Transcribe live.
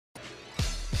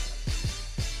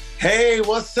Hey,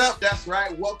 what's up? That's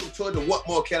right. Welcome to the What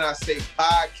More Can I Say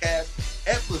podcast,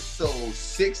 episode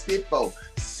 64.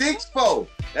 64.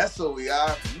 That's what we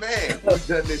are. Man, we've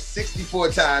done this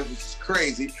 64 times, which is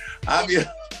crazy. I'm your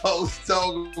host,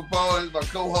 Kapone, my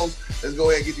co-host. Let's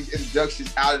go ahead and get these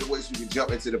introductions out of the way so we can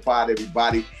jump into the pod,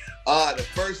 everybody. The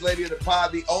first lady of the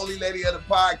pod, the only lady of the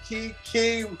pod,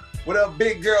 Keke. What up,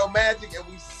 big girl magic? And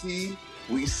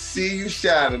we see you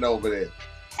shining over there.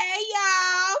 Hey,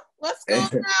 y'all. What's going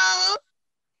on?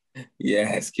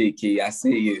 Yes, Keke, I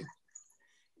see you.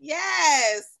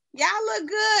 Yes. Y'all look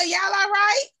good. Y'all all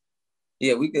right?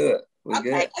 Yeah, we good. We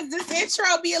good. Because this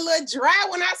intro be a little dry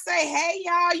when I say, hey,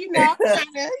 y'all,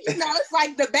 it's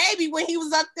like the baby when he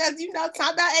was up there,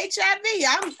 talking about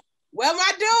HIV. Where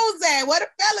my dudes at? Where the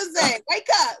fellas at? Wake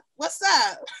up. What's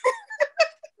up?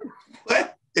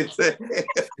 What is that?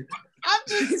 I'm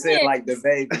just She said like the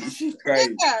baby. She's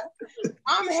crazy. Yeah.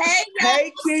 I'm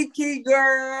Hey, Keke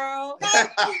girl.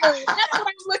 Thank you. That's what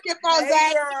I'm looking for, Hey,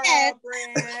 Zach. girl, Yes.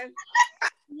 friend.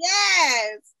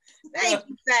 Yes. Thank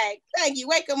you, Zach. Thank you.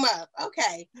 Wake him up.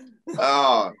 Okay.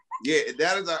 Oh, yeah,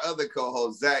 that is our other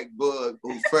co-host, Zach Boog,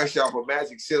 who's fresh off of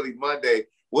Magic Silly Monday.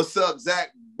 What's up, Zach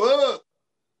Boog?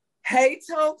 Hey,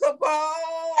 Tonka Ball.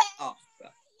 Oh,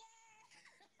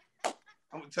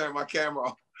 I'm going to turn my camera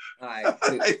off. all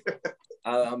right.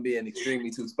 I'm being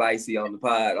extremely too spicy on the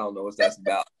pod. I don't know what that's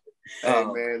about. Hey,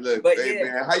 man, look.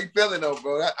 Man, how you feeling, though,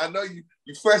 bro? I know you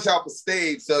fresh off the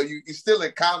stage, so you're still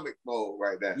in comic mode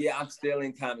right now. Yeah, I'm still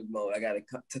in comic mode. I got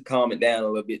to calm it down a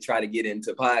little bit, try to get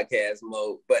into podcast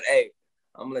mode. But, hey,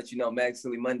 I'm going to let you know, Mag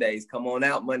Silly Mondays. Come on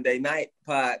out Monday night,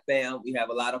 pod fam. We have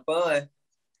a lot of fun.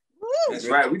 Woo. That's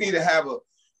right. We need to have a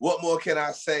What More Can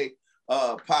I Say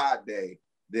pod day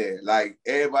there. Like,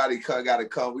 everybody got to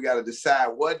come. We got to decide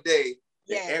what day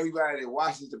that everybody that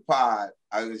watches the pod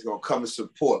are just going to come and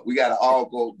support. We got to all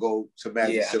go to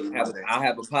Magic Silly Monday. I'll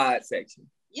have a pod section.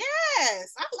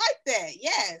 Yes, I like that.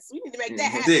 Yes, we need to make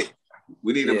that happen.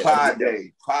 We need a pod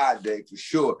day for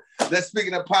sure.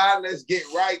 Speaking of pod, let's get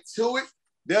right to it.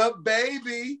 The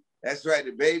baby. That's right.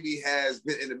 The baby has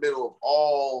been in the middle of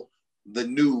all the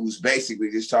news, basically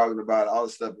just talking about all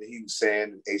the stuff that he was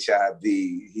saying, HIV,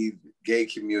 gay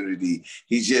community.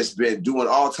 He's just been doing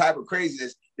all type of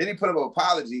craziness. Then he put up an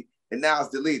apology and now it's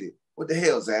deleted. What the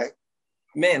hell, Zach?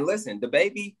 Man, listen, the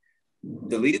baby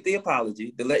deleted the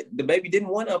apology. The baby didn't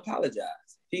want to apologize.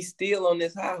 He's still on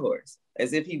this high horse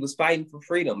as if he was fighting for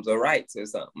freedoms or rights or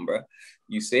something, bro.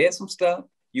 You said some stuff.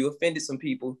 You offended some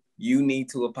people. You need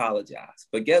to apologize.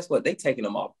 But guess what? They taking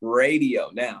him off radio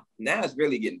now. Now it's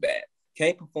really getting bad.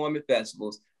 Can't perform at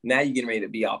festivals. Now you're getting ready to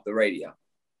be off the radio.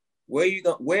 Where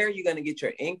are you going to get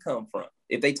your income from?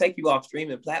 If they take you off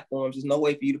streaming platforms, there's no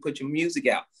way for you to put your music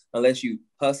out unless you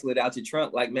hustle it out your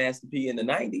trunk like Master P in the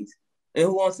 90s. And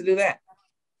who wants to do that?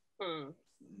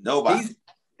 Nobody.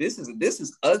 This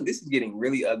is ugly. This is getting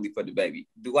really ugly for the baby.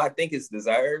 Do I think it's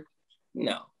deserved?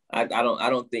 No. I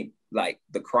don't think like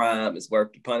the crime is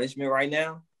worth the punishment right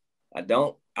now. I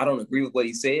don't agree with what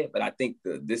he said, but I think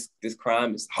this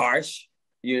crime is harsh,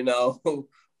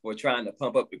 for trying to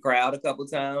pump up the crowd a couple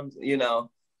times,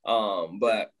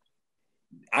 but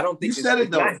I don't think it's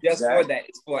not just for that.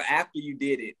 It's for after you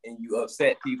did it and you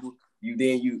upset people. You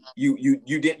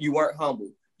weren't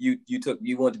humble. You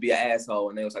wanted to be an asshole,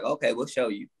 and they was like, okay, we'll show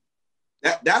you.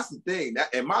 That's the thing.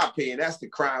 That, in my opinion, that's the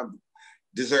crime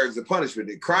deserves the punishment.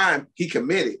 The crime he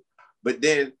committed, but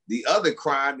then the other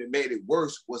crime that made it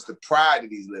worse was the pride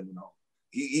that he's living on.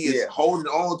 He is holding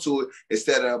on to it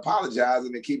instead of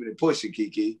apologizing and keeping it pushing.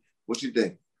 Keke, what you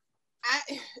think? I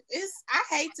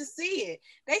hate to see it.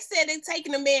 They said they're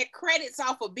taking the man credits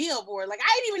off of Billboard. Like,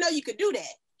 I didn't even know you could do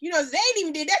that. They ain't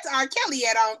even did that to R. Kelly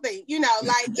yet, I don't think.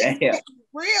 It's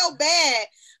real bad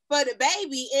for the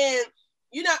baby. And,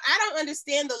 I don't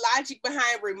understand the logic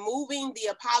behind removing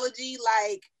the apology.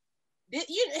 Like,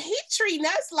 he treating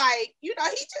us like, he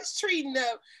just treating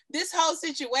this whole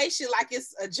situation like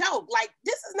it's a joke. Like,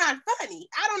 this is not funny.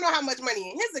 I don't know how much money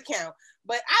in his account,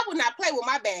 but I would not play with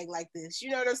my bag like this. You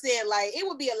know what I'm saying? Like, it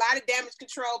would be a lot of damage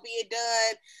control being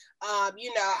done.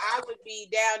 I would be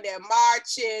down there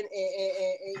marching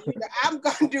and I'm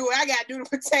going to do what I got to do to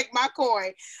protect my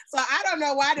coin. So I don't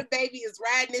know why the baby is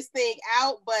riding this thing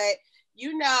out, but,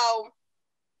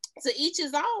 to each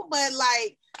his own. But,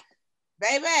 like,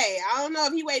 baby, I don't know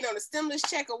if he waiting on a stimulus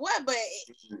check or what, but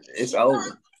it's over.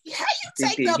 How you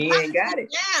take the apology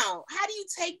down? How do you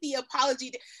take the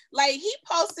apology? Like, he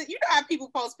posted, how people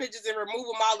post pictures and remove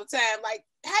them all the time. Like,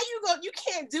 you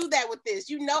can't do that with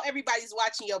this. Everybody's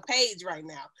watching your page right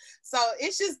now. So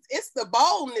it's the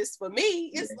boldness for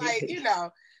me. It's like,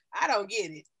 I don't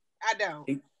get it. I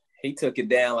don't. He took it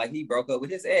down like he broke up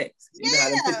with his ex. You know how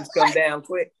them Yeah, pictures come down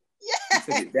quick? yeah.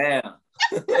 He took it down.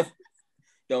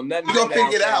 Don't nothing He gonna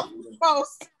figure it out.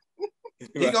 Most.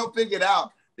 He gonna figure it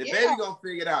out. The Yeah. baby gonna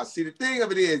figure it out. See, the thing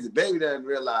of it is, the baby doesn't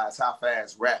realize how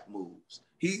fast rap moves.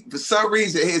 He, for some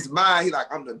reason, his mind, he like,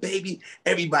 I'm the baby.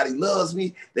 Everybody loves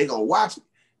me. They gonna watch me.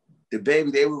 The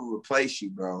baby, they will replace you,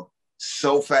 bro.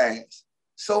 So fast.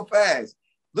 So fast.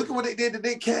 Look at what they did to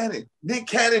Nick Cannon. Nick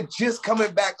Cannon just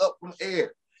coming back up from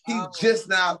air. He's just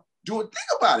now doing,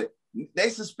 think about it. They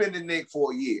suspended Nick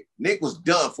for a year. Nick was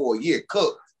done for a year,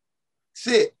 cooked.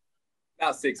 Sit.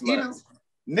 About 6 months.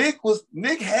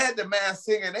 Nick had the man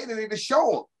singing. They didn't even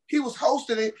show him. He was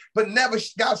hosting it, but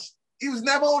he was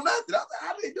never on nothing. I was like,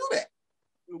 how did they do that?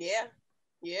 Yeah.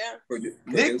 Yeah.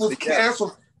 Nick was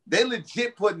canceled. They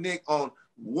legit put Nick on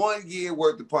 1 year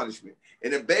worth of punishment.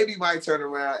 And the baby might turn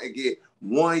around and get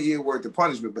 1 year worth of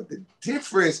punishment. But the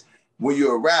difference when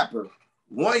you're a rapper,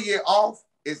 1 year off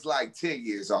is like 10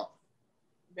 years off.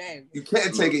 Baby. You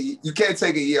can't take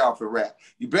a year off in rap.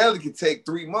 You barely can take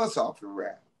 3 months off in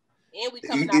rap. And we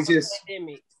coming off of a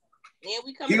pandemic. And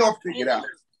we coming. He gonna figure it out.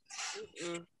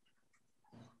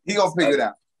 He gonna figure it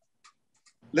out.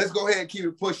 Let's go ahead and keep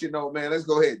it pushing, though, man. Let's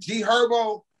go ahead. G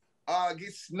Herbo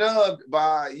gets snubbed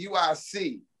by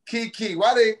UIC. Keke,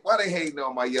 why they hating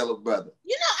on my yellow brother?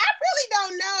 You know, I really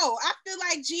don't know. I feel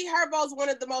like G Herbo's one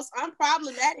of the most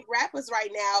unproblematic rappers right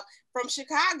now from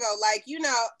Chicago. Like, you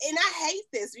know, and I hate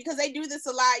this because they do this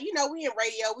a lot. You know, we in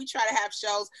radio, we try to have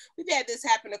shows. We've had this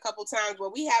happen a couple times where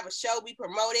we have a show, we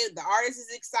promote it, the artist is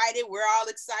excited, we're all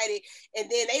excited, and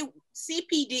then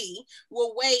CPD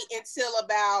will wait until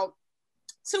about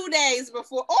 2 days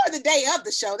before or the day of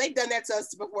the show. They've done that to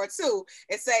us before too,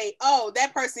 and say, oh,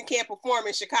 that person can't perform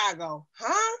in Chicago.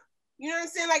 Huh? You know what I'm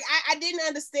saying? Like, I didn't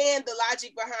understand the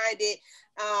logic behind it.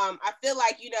 I feel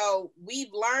like, you know,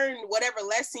 we've learned whatever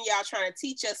lesson y'all trying to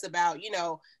teach us about, you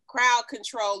know, crowd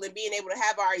control and being able to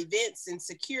have our events and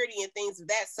security and things of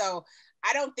that. So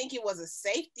I don't think it was a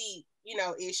safety, you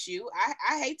know, issue.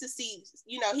 I hate to see,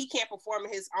 you know, he can't perform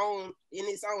in his own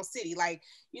city. Like,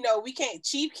 you know, we can't,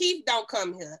 Chief Keef don't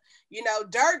come here. You know,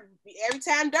 Dirk, every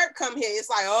time Dirk come here, it's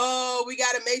like, oh, we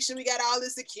got to make sure we got all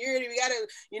this security. We got to,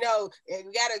 you know,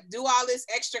 we got to do all this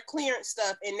extra clearance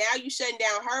stuff. And now you shutting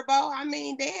down Herbo. I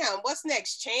mean, damn, what's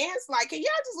next? Chance? Like, can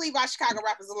y'all just leave our Chicago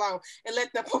rappers alone and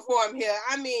let them perform here?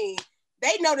 I mean,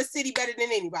 they know the city better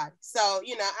than anybody. So,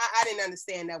 you know, I didn't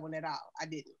understand that one at all. I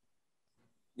didn't.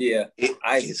 Yeah,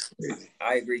 I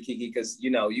agree, Keke, because, you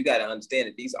know, you got to understand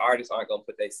that these artists aren't going to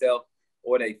put themselves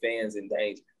or their fans in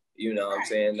danger. You know what I'm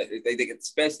saying? They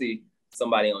especially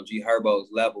somebody on G Herbo's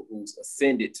level who's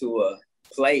ascended to a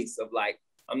place of like,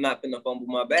 I'm not finna fumble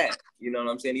my bag. You know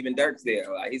what I'm saying? Even Dirk's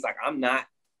there. Like, he's like, I'm not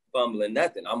fumbling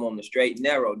nothing. I'm on the straight and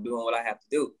narrow doing what I have to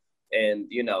do. And,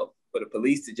 you know, for the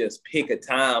police to just pick a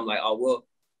time like, oh, well,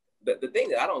 the thing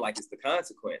that I don't like is the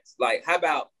consequence. Like, how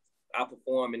about I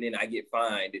perform and then I get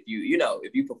fined? If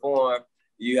if you perform,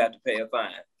 you have to pay a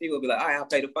fine. People will be like, all right, I'll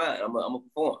pay the fine. I'm gonna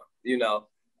perform, you know?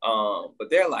 But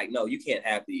they're like, no, you can't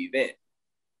have the event.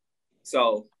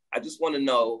 So I just want to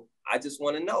know.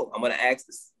 I'm going to ask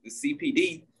the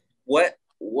CPD, what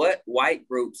white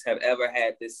groups have ever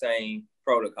had this same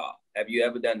protocol? Have you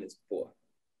ever done this before?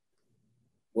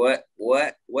 What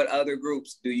other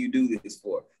groups do you do this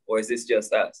for? Or is this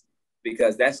just us?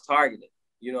 Because that's targeted.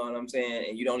 You know what I'm saying?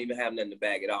 And you don't even have nothing to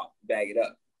bag it up.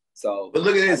 So, but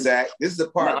look at this, Zach. This is the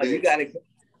part. You gotta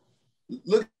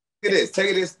look at this.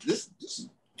 Take this.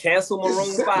 Cancel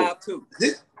Maroon 5 too.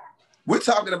 I'm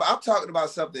talking about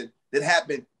something that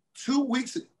happened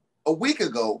a week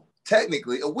ago.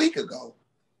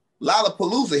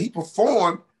 Lollapalooza. He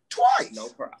performed twice.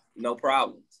 No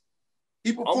problems.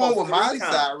 He performed with Miley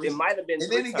Cyrus. It might have been.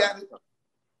 And then he got it.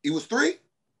 It was 3.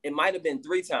 It might have been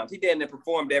 3 times. He didn't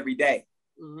performed every day.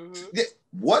 Mm-hmm.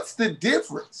 What's the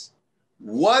difference?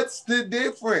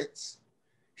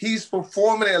 He's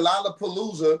performing at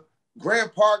Lollapalooza.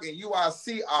 Grand Park and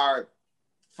UIC are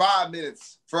 5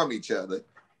 minutes from each other.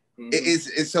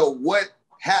 Mm-hmm. So what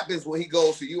happens when he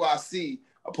goes to UIC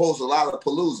opposed to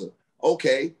Lollapalooza?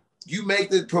 Okay, you make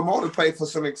the promoter pay for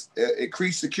some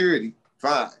increased security.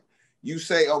 Fine. You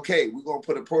say, okay, we're going to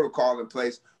put a protocol in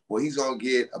place where he's going to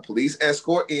get a police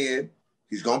escort in,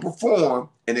 he's going to perform,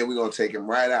 and then we're going to take him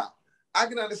right out. I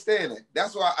can understand that.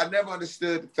 That's why I never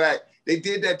understood the fact they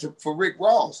did that for Rick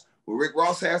Ross. Well, Rick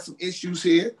Ross has some issues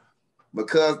here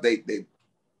because they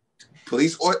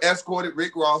police escorted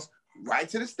Rick Ross right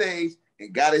to the stage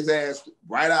and got his ass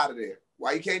right out of there.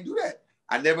 Why you can't do that?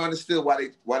 I never understood why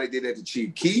they did that to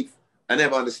Chief Keef. I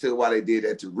never understood why they did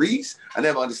that to Reese. I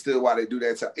never understood why they do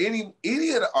that to any of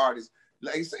the artists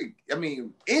like you say, I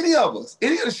mean, any of us,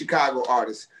 any of the Chicago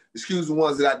artists, excuse the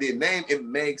ones that I didn't name, it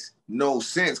makes no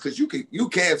sense because you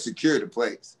can't secure the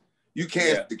place. You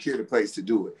can't secure the place to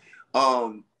do it.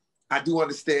 I do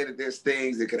understand that there's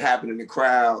things that could happen in the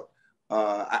crowd.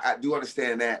 I do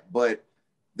understand that, but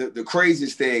the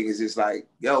craziest thing is it's like,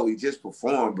 yo, he just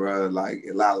performed, bro, like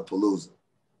at Lollapalooza.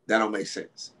 That don't make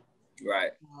sense.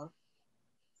 Right.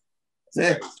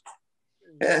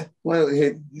 Yeah. Well,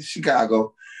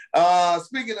 Chicago.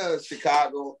 Speaking of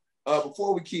Chicago,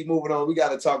 before we keep moving on, we got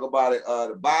to talk about it.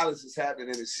 The violence is happening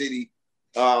in the city.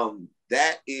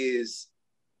 That is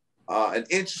an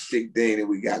interesting thing that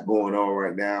we got going on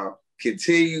right now.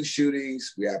 Continued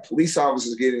shootings. We have police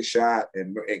officers getting shot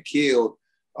and killed.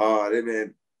 There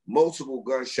been multiple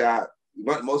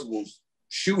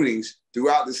shootings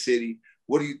throughout the city.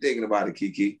 What are you thinking about it,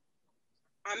 Keke?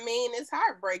 I mean, it's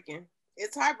heartbreaking.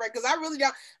 It's heartbreaking because I really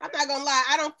don't, I'm not gonna lie,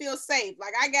 I don't feel safe.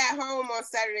 Like I got home on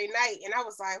Saturday night and I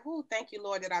was like, oh, thank you,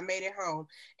 Lord, that I made it home.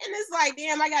 And it's like,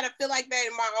 damn, I gotta feel like that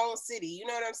in my own city. You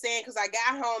know what I'm saying? Because I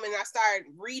got home and I started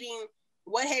reading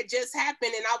what had just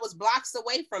happened and I was blocks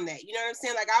away from that. You know what I'm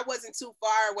saying? Like I wasn't too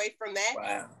far away from that.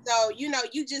 Wow. So, you know,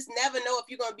 you just never know if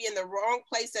you're gonna be in the wrong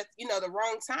place at, you know, the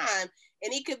wrong time.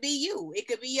 And it could be you. It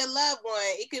could be your loved one.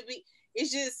 It could be,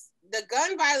 it's just, the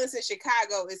gun violence in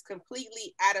Chicago is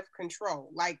completely out of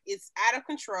control. Like it's out of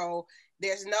control.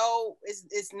 There's no,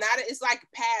 it's not, it's like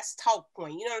past talk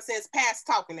point. You know what I'm saying? It's past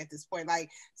talking at this point. Like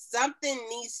something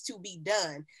needs to be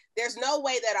done. There's no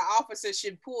way that an officer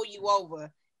should pull you over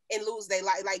and lose their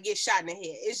life, like get shot in the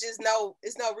head. It's just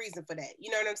it's no reason for that.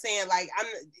 You know what I'm saying? Like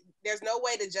there's no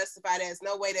way to justify that. There's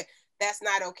no way that's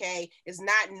not okay. It's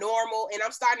not normal. And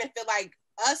I'm starting to feel like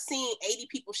us seeing 80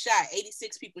 people shot,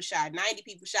 86 people shot, 90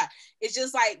 people shot, it's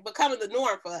just like becoming the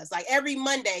norm for us. Like every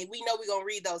Monday, we know we're going to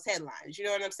read those headlines. You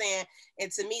know what I'm saying? And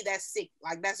to me, that's sick.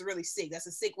 Like that's really sick. That's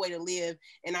a sick way to live.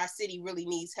 And our city really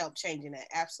needs help changing that.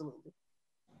 Absolutely.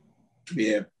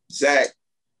 Yeah. Zach,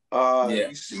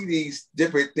 you see these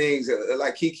different things,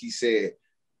 like Keke said,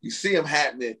 you see them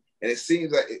happening, and it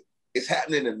seems like it's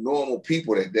happening to normal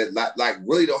people that like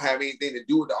really don't have anything to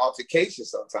do with the altercation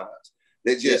sometimes.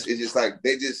 It's just like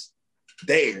they just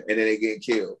there and then they get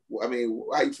killed. I mean,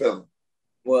 how you feeling?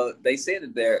 Well, they said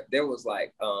that there was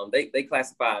like they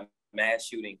classified mass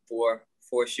shooting four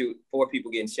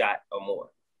people getting shot or more.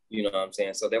 You know what I'm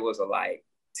saying? So there was like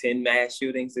 10 mass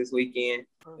shootings this weekend.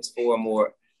 It's 4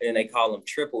 more, and then they call them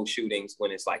triple shootings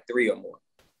when it's like 3 or more.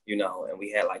 You know, and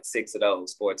we had like 6 of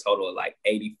those for a total of like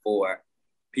 84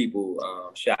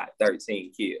 people shot,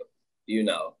 13 killed. You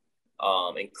know.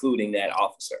 Including that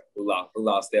officer who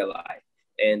lost their life.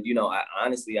 And, you know, I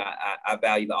honestly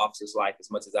value the officer's life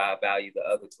as much as I value the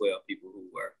other 12 people who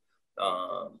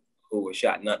were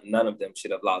shot. None of them should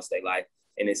have lost their life.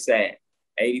 And it's sad.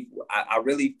 I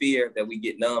really fear that we're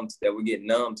getting numb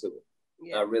to it.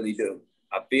 Yeah. I really do.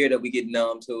 I fear that we get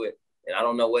numb to it. And I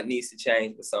don't know what needs to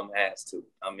change, but something has to.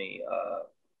 I mean,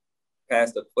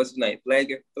 Pastor, what's his name?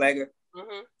 Flagger?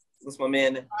 Mm-hmm. What's my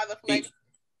man name?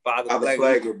 Father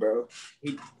Flagger, bro.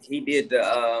 He did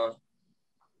the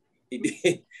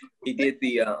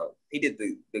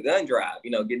gun drive, you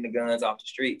know, getting the guns off the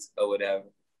streets or whatever.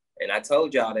 And I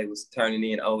told y'all they was turning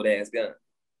in old ass guns,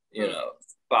 you know,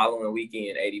 following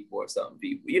weekend 84 something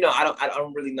people. You know, I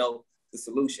don't really know the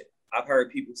solution. I've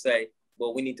heard people say,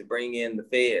 well, we need to bring in the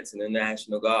feds and the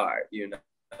National Guard, you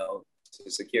know, to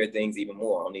secure things even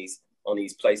more on these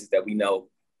places that we know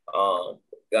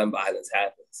gun violence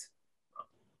happens.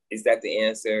 Is that the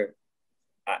answer?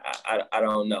 I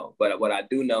don't know. But what I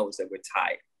do know is that we're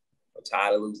tired. We're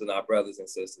tired of losing our brothers and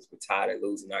sisters. We're tired of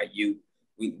losing our youth.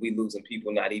 We losing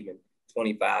people not even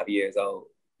 25 years old.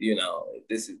 You know,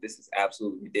 this is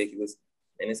absolutely ridiculous,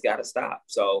 and it's got to stop.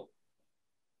 So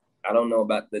I don't know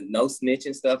about the no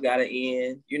snitching stuff. Got to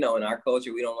end. You know, in our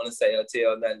culture, we don't want to say or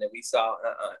tell nothing that we saw.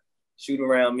 Shoot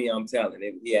around me, I'm telling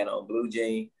it. He had on blue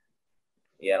jeans.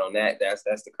 Yeah, on that, that's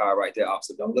the car right there,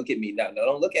 officer. Don't look at me now. No,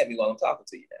 don't look at me while I'm talking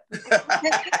to you now.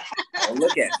 Don't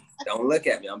look at me. Don't look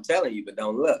at me. I'm telling you, but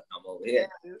don't look. I'm over here.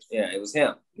 Yeah, it was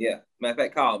him. Yeah. Matter of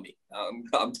fact, call me.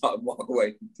 I'm talking, walk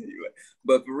away to you.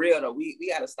 But for real though, we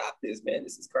got to stop this, man.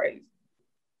 This is crazy.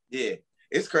 Yeah,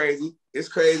 it's crazy. It's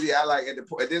crazy. I like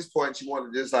at this point, you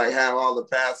want to just like have all the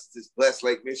pastors just bless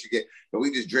Lake Michigan, and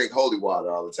we just drink holy water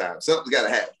all the time. Something's got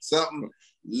to happen. Something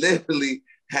literally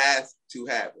has to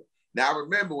happen. Now, I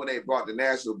remember when they brought the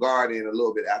National Guard in a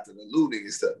little bit after the looting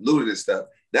and stuff.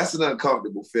 That's an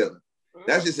uncomfortable feeling.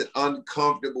 That's just an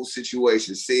uncomfortable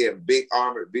situation. Seeing big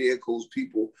armored vehicles,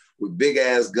 people with big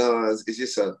ass guns. It's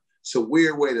just it's a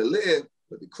weird way to live.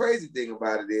 But the crazy thing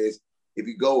about it is if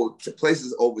you go to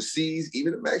places overseas,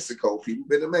 even in Mexico, people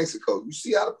been to Mexico, you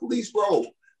see how the police roll.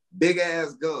 Big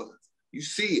ass guns. You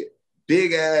see it.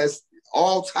 Big ass,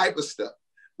 all type of stuff,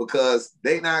 because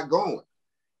they not going.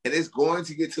 And it's going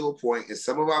to get to a point in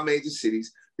some of our major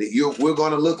cities that we're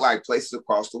going to look like places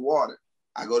across the water.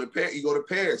 I go to Paris, you go to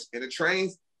Paris, in a train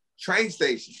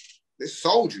station, there's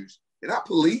soldiers. They're not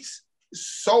police, they're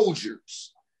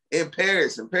soldiers in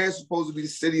Paris. And Paris is supposed to be the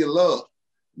city of love.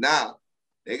 Now,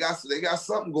 they got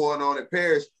something going on in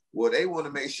Paris where they want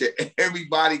to make sure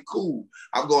everybody cool.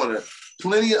 I'm going to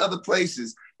plenty of other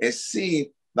places and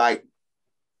seeing like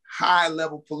high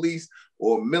level police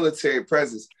or military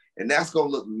presence. And that's going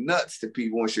to look nuts to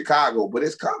people in Chicago, but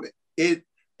it's coming. It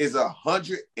is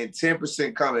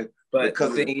 110% coming. But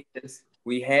because the thing is,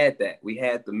 we had that. We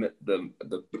had the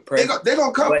presence. They're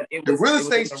going to come. The real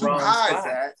estate's too high,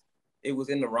 Zach. It was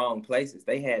in the wrong places.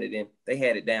 They had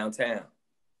it downtown.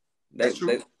 That's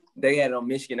true. They had it on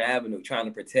Michigan Avenue trying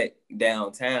to protect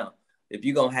downtown. If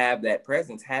you're gonna have that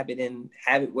presence, have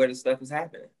it where the stuff is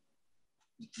happening.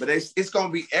 But it's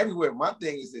gonna be everywhere. My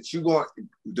thing is that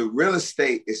the real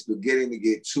estate is beginning to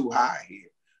get too high here.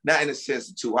 Not in the sense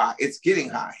of too high, it's getting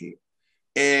high here.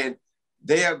 And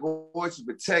they are going to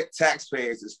protect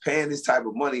taxpayers that's paying this type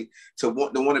of money to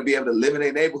want to be able to live in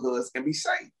their neighborhoods and be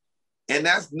safe. And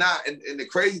that's not, and the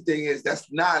crazy thing is that's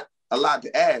not a lot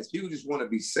to ask. People just want to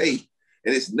be safe.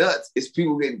 And it's nuts. It's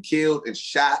people getting killed and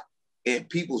shot in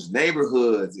people's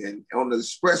neighborhoods and on the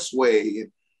expressway.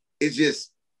 And it's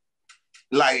just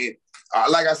like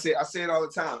I say it all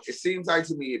the time. It seems like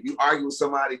to me, if you argue with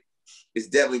somebody, it's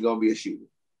definitely going to be a shooting.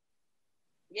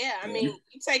 Yeah, I mean,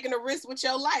 you taking a risk with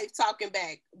your life, talking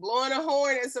back, blowing a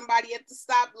horn at somebody at the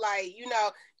stoplight,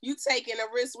 you taking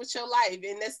a risk with your life.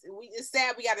 And it's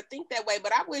sad we got to think that way,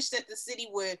 but I wish that the city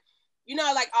would,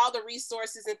 like all the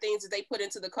resources and things that they put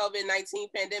into the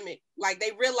COVID-19 pandemic, like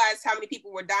they realized how many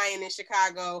people were dying in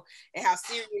Chicago and how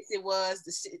serious it was.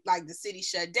 The city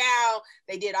shut down.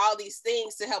 They did all these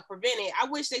things to help prevent it. I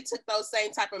wish they took those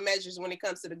same type of measures when it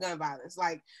comes to the gun violence.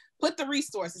 Like, put the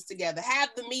resources together, have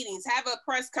the meetings, have a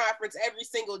press conference every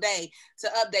single day to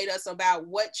update us about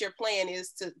what your plan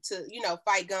is to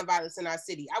fight gun violence in our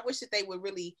city. I wish that they would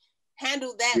really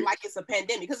handle that like it's a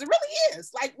pandemic, because it really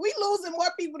is. Like, we losing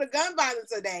more people to gun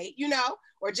violence a day,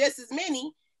 or just as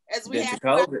many as we have.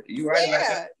 COVID. You right about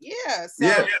that. Yeah.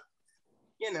 So,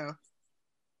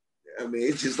 I mean,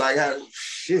 it's just like how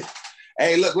shit.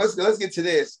 Hey, look, let's get to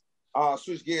this.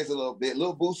 Switch gears a little bit.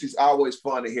 Lil Boosie's always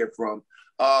fun to hear from.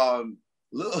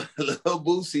 Lil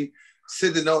Boosie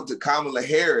sending note to Kamala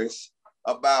Harris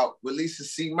about releasing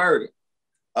C Murder.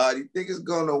 Do you think it's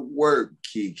gonna work,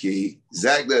 Keke?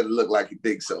 Zach doesn't look like he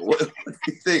thinks so. What do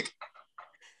you think?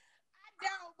 I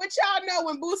don't, but y'all know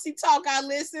when Boosie talk, I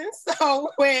listen. So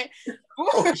when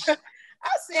I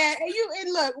said,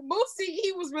 and look, Boosie,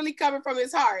 he was really coming from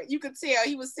his heart. You could tell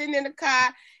he was sitting in the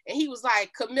car and he was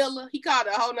like, Camilla. He called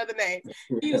her a whole nother name.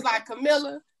 He was like,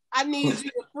 Camilla, I need you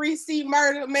to free C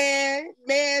Murder, man.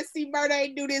 Man, C Murder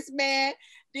ain't do this, man.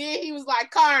 Then he was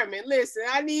like, Carmen, listen,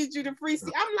 I need you to free C.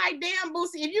 I'm like, damn,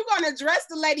 Boosie, if you're going to address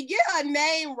the lady, get her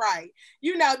name right.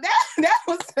 That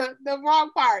was the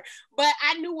wrong part. But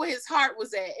I knew where his heart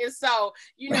was at. And so,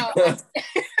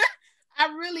 I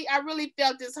really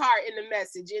felt his heart in the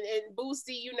message. And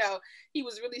Boosie, he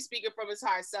was really speaking from his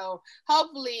heart. So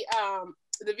hopefully,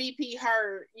 the VP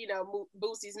heard,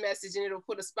 Boosie's message, and it'll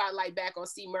put a spotlight back on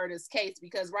C Murder's case,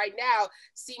 because right now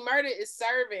C Murder is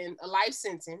serving a life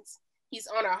sentence. He's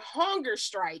on a hunger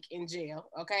strike in jail,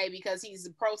 okay, because he's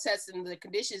protesting the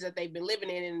conditions that they've been living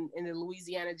in the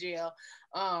Louisiana jail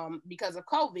because of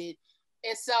COVID.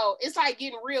 And so it's like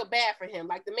getting real bad for him.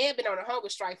 Like, the man been on a hunger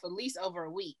strike for at least over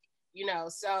a week,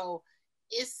 so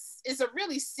it's a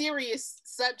really serious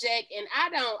subject, and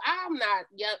I'm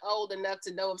not old enough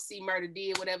to know if C Murder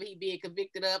did whatever he being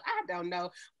convicted of. I don't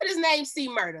know, but his name's C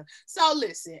Murder. So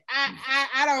listen,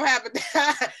 I don't have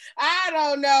I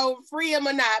don't know, free him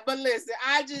or not, but listen,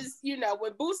 I just,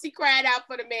 when Boosie cried out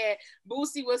for the man,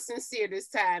 Boosie was sincere this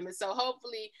time, and so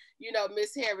hopefully,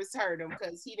 Miss Harris heard him,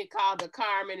 because he didn't call the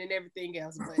Carmen and everything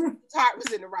else, but his heart was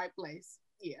in the right place.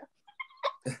 Yeah.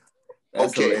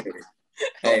 Okay.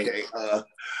 Okay.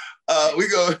 We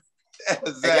go.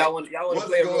 Zach, hey, y'all want to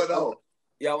play going on?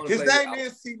 Y'all want to His name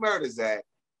is C Murder, Zach.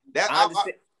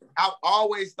 I've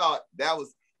always thought that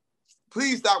was.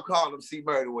 Please stop calling him C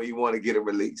Murder when you want to get a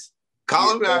release.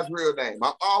 Call him by his real name.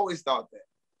 I've always thought that.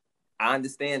 I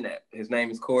understand that. His name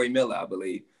is Corey Miller, I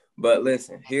believe. But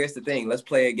listen, here's the thing. Let's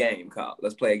play a game, y'all.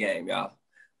 Let's play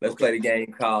the game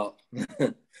called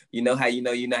You know how you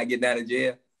know you're not getting out of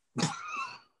jail?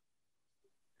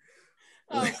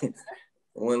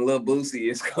 when Lil Boosie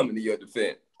is coming to your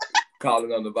defense,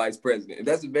 calling on the vice president. If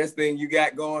that's the best thing you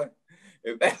got going,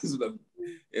 if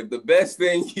the best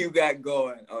thing you got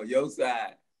going on your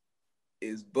side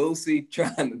is Boosie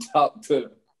trying to talk to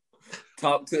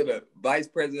the vice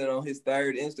president on his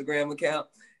third Instagram account,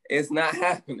 it's not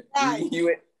happening.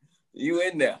 Right. You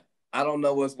in there. I don't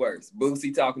know what's worse,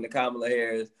 Boosie talking to Kamala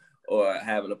Harris or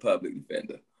having a public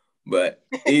defender. But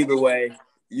either way,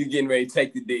 you getting ready to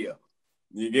take the deal.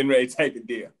 You're getting ready to take a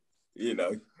deal. You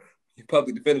know, your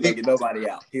public defender don't get nobody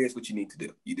out. Here's what you need to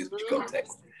do. You just what you gonna take.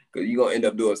 Because you're gonna end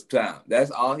up doing some time.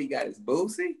 That's all he got is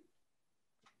Boosie.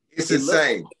 It's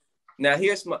insane. Now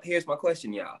here's my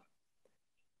question, y'all.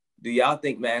 Do y'all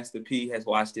think Master P has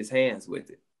washed his hands with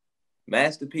it?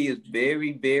 Master P is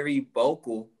very, very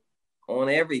vocal on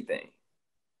everything.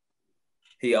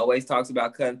 He always talks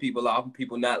about cutting people off and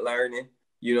people not learning.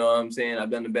 You know what I'm saying? I've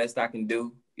done the best I can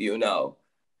do. You know,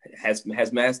 has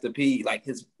Master P, like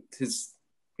his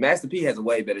Master P has a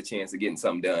way better chance of getting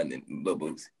something done than Lil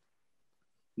Boosie.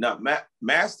 No,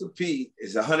 Master P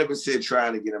is 100%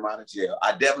 trying to get him out of jail.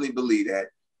 I definitely believe that.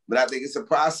 But I think it's a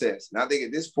process. And I think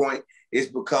at this point, it's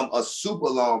become a super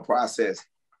long process.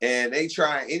 And they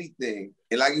trying anything.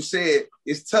 And like you said,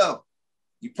 it's tough.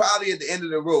 You probably at the end of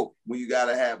the rope when you got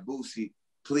to have Boosie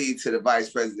plead to the vice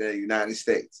president of the United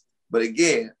States. But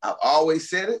again, I've always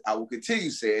said it. I will continue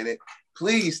saying it.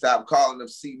 Please stop calling them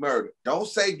C Murder. Don't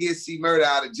say get C Murder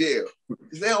out of jail.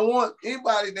 Because they don't want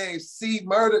anybody named C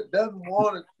Murder doesn't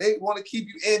want it. They want to keep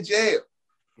you in jail.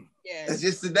 Yeah. That's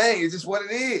just the name. It's just what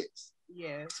it is.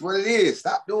 Yeah. It's what it is.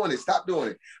 Stop doing it. Stop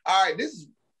doing it. All right, this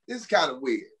is kind of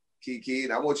weird, Keke,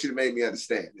 and I want you to make me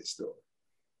understand this story.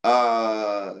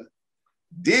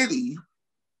 Diddy,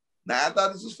 now I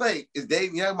thought this was fake, is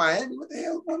dating Young Miami. What the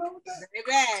hell is going on with that?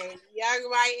 Baby,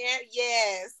 Young Miami,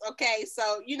 yes. Okay,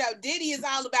 so, you know, Diddy is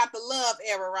all about the love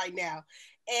era right now.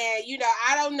 And, you know,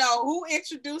 I don't know who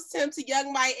introduced him to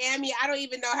Young Miami. I don't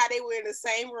even know how they were in the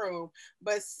same room.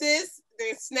 But sis,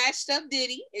 they snatched up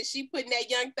Diddy, and she putting that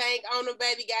young thing on him,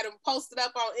 baby, got him posted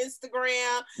up on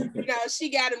Instagram. You know, she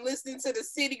got him listening to the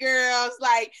City Girls.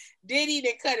 Like, Diddy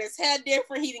done cut his hair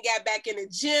different. He done got back in the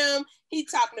gym. He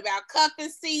talking about cuffing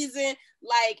season.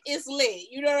 Like, it's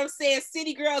lit. You know what I'm saying?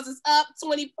 City Girls is up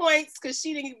 20 points because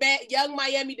she didn't Young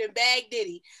Miami done bag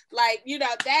Diddy. Like, you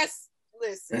know, that's,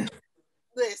 listen.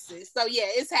 So yeah,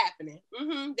 it's happening.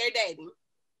 They're dating.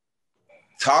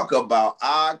 Talk about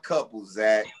odd couples,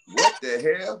 Zach. What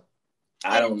the hell?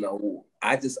 I don't know.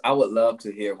 I would love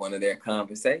to hear one of their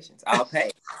conversations. I'll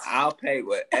pay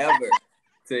whatever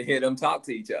to hear them talk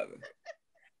to each other.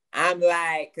 I'm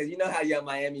like, cause you know how Young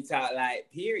Miami talk, like,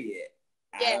 period.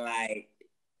 Yeah. I'm like,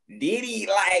 Diddy,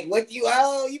 like, what you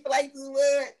owe? You play too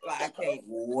much? Like, I can't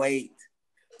wait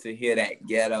to hear that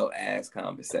ghetto ass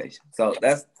conversation. So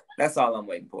that's all I'm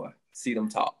waiting for. See them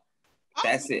talk.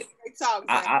 That's it.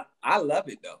 I love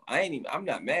it though. I'm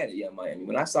not mad at Young Miami.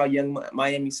 When I saw Young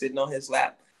Miami sitting on his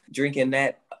lap drinking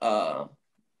that Deleon,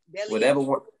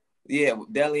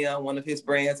 one of his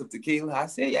brands of tequila, I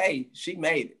said, hey, she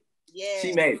made it. Yeah.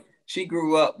 She made it. She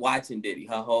grew up watching Diddy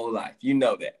her whole life. You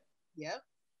know that. Yep.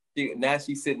 Now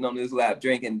she's sitting on his lap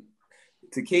drinking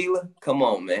tequila. Come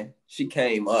on, man. She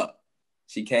came up.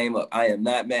 I am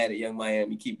not mad at Young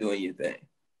Miami. Keep doing your thing.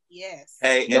 Yes.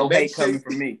 Hey, no hate coming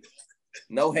from me.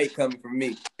 No hate coming from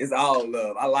me. It's all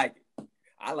love. I like it.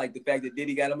 I like the fact that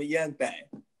Diddy got him a young thing.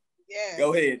 Yeah.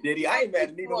 Go ahead, Diddy. I ain't mad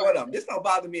at neither one of them. This don't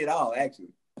bother me at all,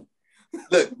 actually.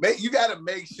 Look, you got to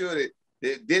make sure that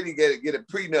Diddy get a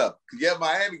prenup. Because Young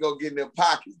Miami going to get in their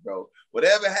pockets, bro.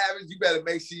 Whatever happens, you better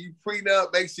make sure you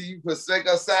prenup. Make sure you set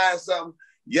aside something.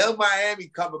 Young Miami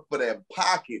coming for their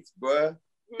pockets, bro.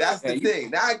 That's the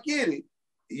thing. Now, I get it.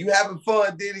 You having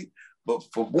fun, Diddy. But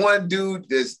for one dude,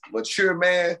 this mature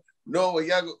man, knowing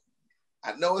younger,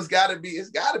 I know it's gotta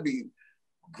be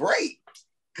great.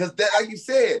 Cause that, like you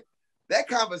said, that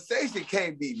conversation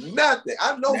can't be nothing.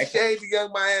 I know shade to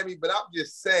Young Miami, but I'm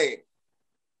just saying,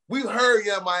 we heard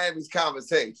Young Miami's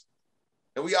conversation.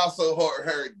 And we also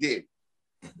heard Diddy.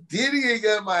 Diddy and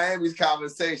Young Miami's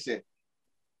conversation.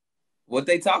 What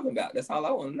they talking about? That's all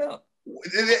I want to know.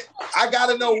 I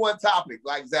gotta know one topic,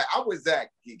 like Zach. I'm with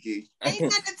Zach, Keke. Ain't nothing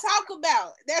to talk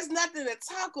about. There's nothing to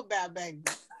talk about, baby.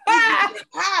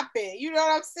 Popping. You know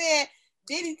what I'm saying?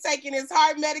 Diddy taking his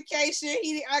heart medication.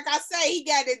 He, like I say, he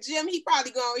got the gym. He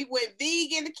went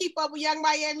vegan to keep up with Young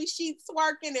Miami. She's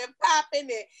twerking and popping,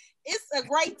 and it's a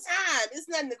great time. It's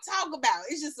nothing to talk about.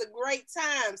 It's just a great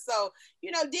time. So,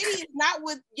 Diddy is not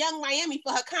with Young Miami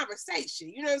for her conversation.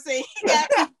 You know what I'm saying? He got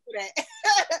people for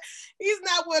that. He's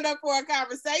not with her for a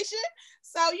conversation.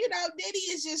 So, Diddy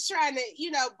is just trying to,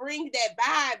 bring that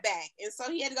vibe back. And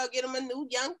so he had to go get him a new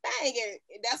young thing.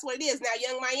 And that's what it is. Now,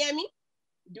 Young Miami,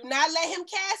 do not let him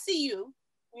Cassie you,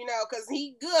 because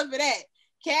he good for that.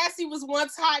 Cassie was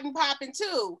once hot and popping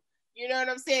too. You know what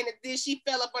I'm saying? And then she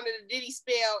fell up under the Diddy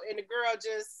spell and the girl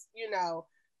just,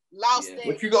 lost it.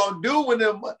 What you gonna do with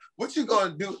them? What you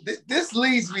gonna do? This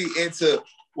leads me into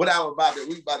what we about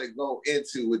to go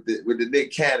into with the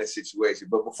Nick Cannon situation.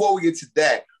 But before we get to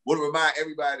that, I want to remind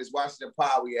everybody that's watching the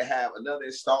pod, we have another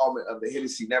installment of the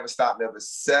Hennessy Never Stop, Never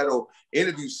Settle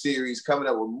interview series coming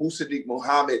up with Musaddiq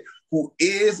Muhammad, who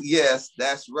is, yes,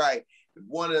 that's right,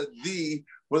 one of the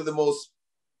most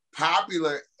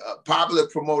popular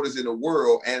promoters in the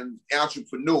world and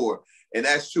entrepreneur. And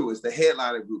that's true. It's the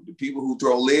headliner group. The people who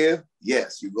throw live,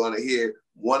 yes, you're going to hear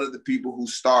one of the people who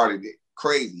started it.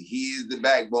 Crazy. He is the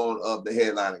backbone of the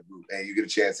headliner group. And you get a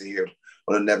chance to hear him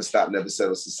on the Never Stop, Never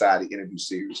Settle Society interview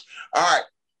series. All right.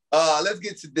 Let's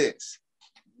get to this.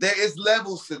 There is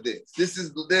levels to this.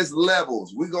 There's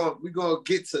levels. We're gonna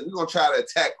try to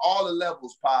attack all the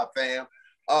levels, Pod fam.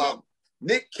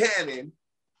 Nick Cannon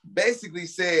basically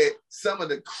said some of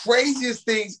the craziest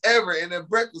things ever in the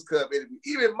Breakfast Club interview.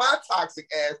 Even my toxic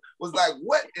ass was like,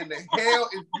 what in the hell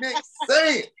is Nick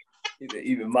saying?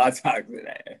 Even my toxic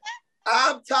ass.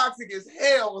 I'm toxic as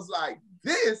hell was like,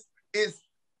 this is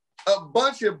a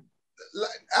bunch of,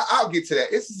 I'll get to that.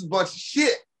 This is a bunch of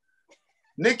shit.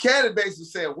 Nick Cannon basically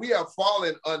said, we are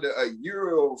falling under a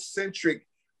Eurocentric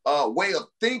way of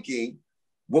thinking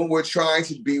when we're trying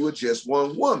to be with just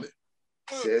one woman.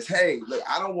 Says, hey, look,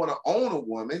 I don't want to own a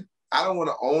woman. I don't want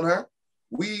to own her.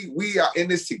 We are in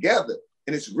this together.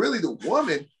 And it's really the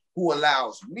woman who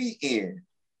allows me in.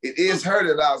 It is her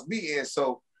that allows me in.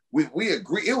 So we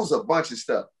agree. It was a bunch of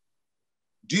stuff.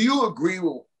 Do you agree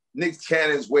with Nick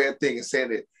Cannon's way of thinking,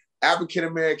 saying that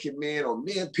African-American men or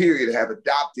men, period, have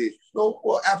adopted,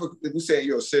 if we say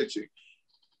Eurocentric,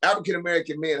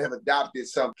 African-American men have adopted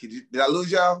something. Did I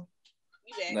lose y'all?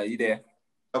 You there. No, you there.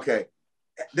 Okay.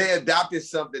 They adopted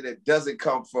something that doesn't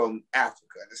come from Africa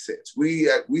in a sense.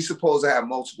 We supposed to have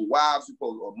multiple wives,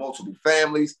 or multiple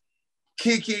families.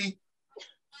 Keke,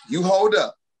 you hold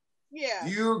up. Yeah.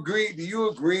 Do you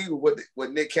agree with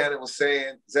what Nick Cannon was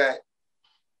saying, Zach?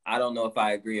 I don't know if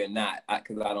I agree or not,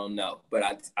 because I don't know.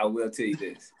 But I will tell you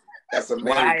this. That's a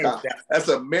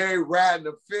Mary riding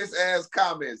the fist ass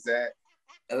comment, Zach.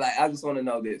 Like, I just want to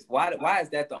know this. Why is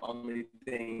that the only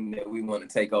thing that we want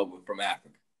to take over from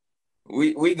Africa?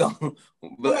 We go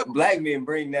black men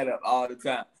bring that up all the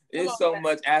time. There's so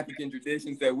much African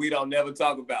traditions that we don't never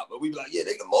talk about, but we be like, yeah,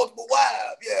 they got multiple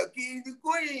wives, yeah, kings and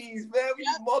queens, man, we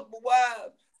got multiple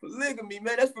wives, polygamy,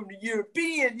 man, that's from the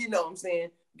European, you know what I'm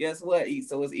saying? Guess what?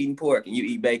 So it's eating pork and you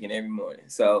eat bacon every morning.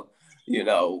 So you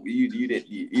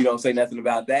don't say nothing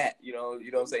about that. You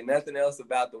don't say nothing else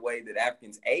about the way that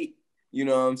Africans ate. You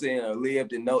know what I'm saying? Or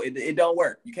lived and it don't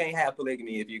work. You can't have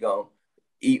polygamy if you're gonna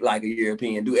eat like a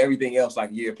European, do everything else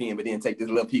like a European, but then take this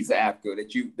little piece of Africa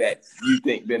that you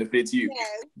think benefits you.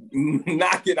 Yes.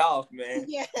 Knock it off, man.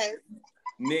 Yes.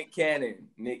 Nick Cannon.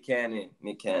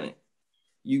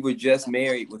 You were just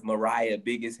married with Mariah,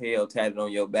 big as hell, tatted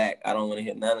on your back. I don't want to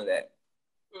hear none of that.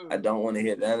 I don't want to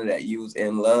hear none of that. You was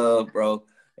in love, bro,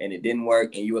 and it didn't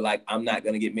work, and you were like, I'm not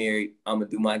going to get married. I'm going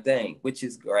to do my thing, which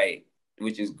is great.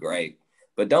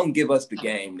 But don't give us the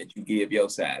game that you give your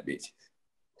side bitches.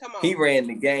 Come on. He ran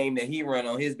the game that he run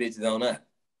on his bitches on us.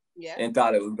 Yeah. And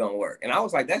thought it was going to work. And I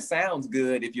was like, that sounds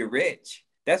good if you're rich.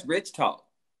 That's rich talk.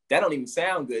 That don't even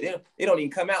sound good. It don't even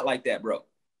come out like that, bro.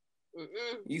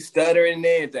 You stuttering and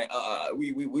everything.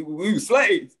 We were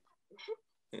slaves.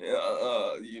 I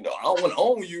don't want to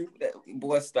own you.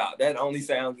 Boy, stop. That only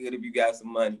sounds good if you got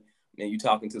some money and you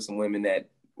talking to some women that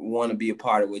want to be a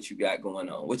part of what you got going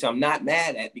on, which I'm not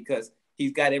mad at because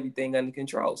he's got everything under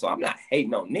control. So I'm not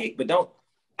hating on Nick, but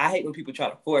I hate when people try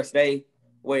to force their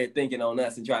way of thinking on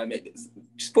us and try to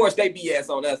force their BS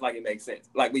on us like it makes sense,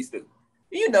 like we do.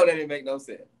 You know that it make no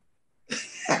sense.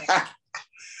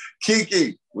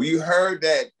 Keke, when you heard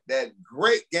that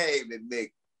great game that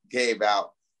Nick gave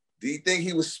out, do you think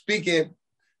he was speaking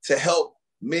to help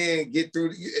men of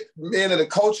the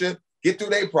culture get through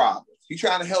their problems? He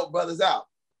trying to help brothers out,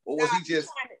 or was he just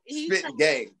spitting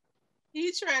game?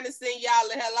 He's trying to send y'all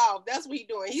the hell off. That's what he's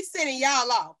doing. He's sending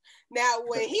y'all off. Now,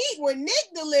 when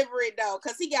Nick delivered it though,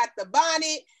 because he got the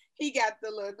bonnet, he got the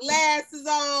little glasses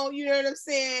on, you know what I'm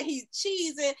saying? He's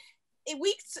cheesing.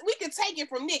 We could take it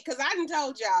from Nick, because I done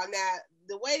told y'all now,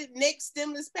 the way Nick's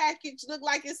stimulus package look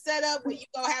like it's set up, where you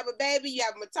go have a baby, you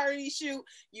have a maternity shoot,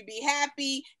 you be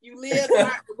happy, you live, don't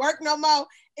have to work no more.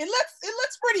 It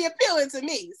looks pretty appealing to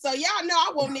me. So y'all know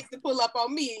I want Nick to pull up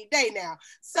on me any day now.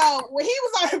 So when he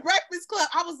was on the Breakfast Club,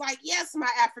 I was like, yes, my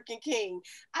African king.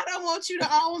 I don't want you to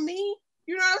own me.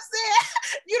 You know what I'm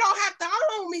saying? You don't have to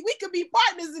own me. We could be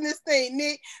partners in this thing,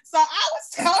 Nick. So I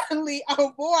was totally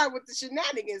on board with the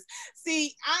shenanigans.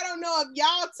 See, I don't know if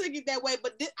y'all took it that way,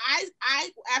 but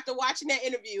I after watching that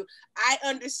interview, I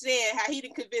understand how he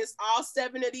done convinced all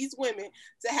 7 of these women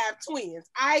to have twins.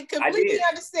 I completely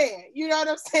understand. You know what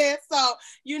I'm saying? So,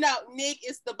 you know, Nick,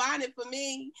 it's the bonnet for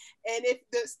me. And if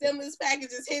the stimulus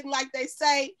package is hidden like they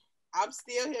say, I'm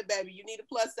still here, baby. You need a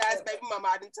plus size baby mama.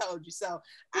 I done told you. So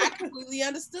I completely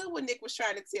understood what Nick was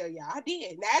trying to tell y'all. I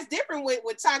did. Now it's different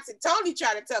with Toxic Tony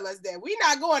trying to tell us that. We're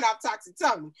not going off Toxic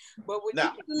Tony. But when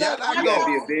you gotta be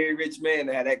a very rich man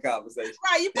to have that conversation.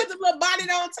 Right. You put the little bonnet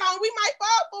on, Tony, we might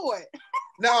fall for it.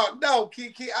 No,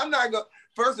 Keke, I'm not gonna.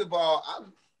 First of all,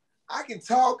 I can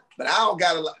talk, but I don't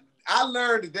got a lot. I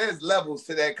learned that there's levels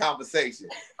to that conversation.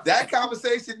 That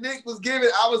conversation Nick was giving,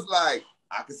 I was like,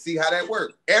 I could see how that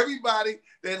worked. Everybody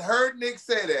that heard Nick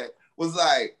say that was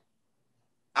like,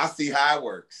 I see how it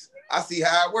works. I see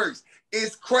how it works.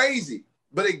 It's crazy.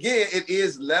 But again, it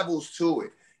is levels to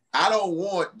it. I don't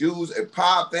want dudes and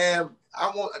pop fam.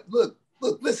 Look,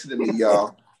 listen to me,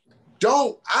 y'all.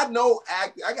 I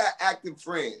got active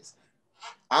friends.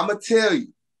 I'm going to tell you,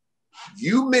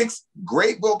 you mix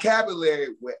great vocabulary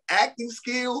with acting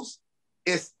skills,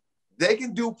 they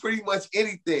can do pretty much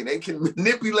anything. They can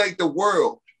manipulate the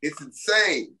world. It's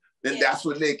insane. Then that's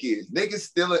what Nick is. Nick is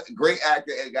still a great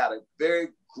actor and got a very,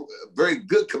 very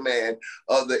good command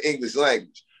of the English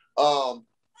language. I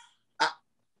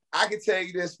can tell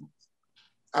you this.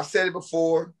 I've said it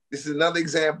before. This is another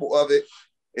example of it.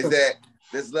 Is that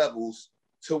there's levels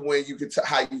to when you can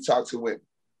how you talk to women.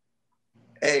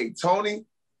 Hey, Tony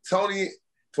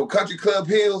from Country Club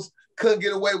Hills couldn't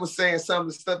get away with saying some of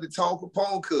the stuff that Tony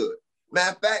Kapone could.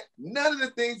 Matter of fact, none of the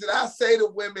things that I say to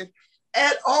women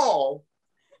at all,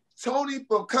 Tony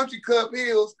from Country Club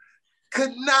Hills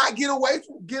could not get away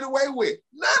with.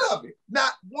 None of it.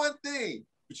 Not one thing.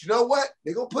 But you know what?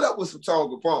 They're going to put up with some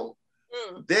Tony Kapone.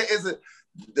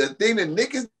 The thing that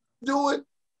Nick is doing,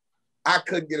 I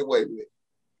couldn't get away with.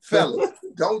 Fellas,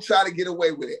 don't try to get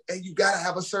away with it. And you got to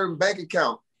have a certain bank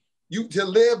account. To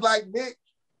live like Nick,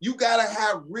 you got to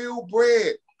have real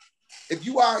bread. If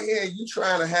you out here and you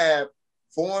trying to have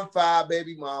 4 and 5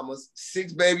 baby mamas,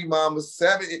 6 baby mamas,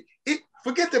 7,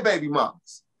 forget the baby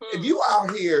mamas. If you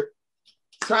out here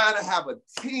trying to have a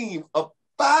team of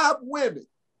 5 women,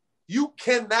 you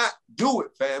cannot do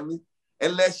it, family,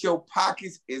 unless your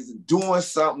pockets is doing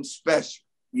something special.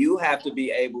 You have to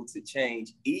be able to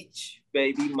change each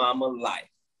baby mama life.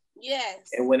 Yes.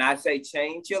 And when I say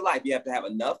change your life, you have to have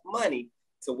enough money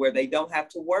to where they don't have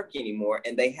to work anymore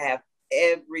and they have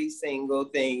every single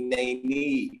thing they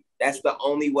need. That's the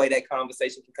only way that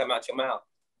conversation can come out your mouth.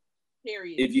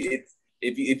 Period.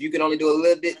 If you can only do a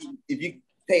little bit, if you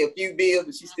pay a few bills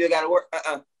but you still got to work,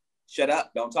 shut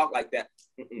up. Don't talk like that.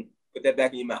 Put that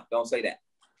back in your mouth. Don't say that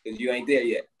because you ain't there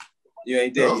yet. You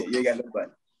ain't there yet. You ain't got no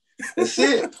money.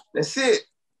 That's it.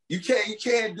 You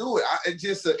can't do it.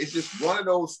 It's just one of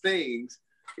those things.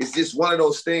 It's just one of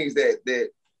those things that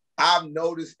I've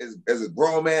noticed as a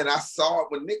grown man. I saw it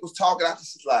when Nick was talking. I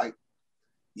just was like,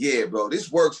 yeah, bro,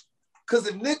 this works. Because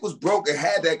if Nick was broke and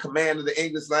had that command of the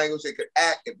English language and could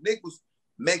act, if Nick was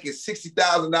making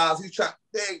 $60,000, he's trying,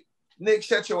 hey, Nick,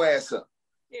 shut your ass up.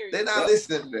 They're not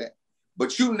listening to that.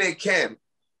 But you, Nick, can.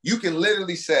 You can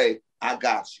literally say, I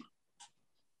got you.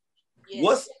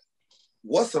 Yes.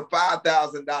 What's a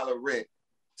 $5,000 rent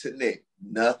to Nick?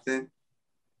 Nothing.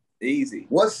 Easy.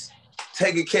 What's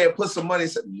taking care, put some money,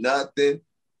 nothing.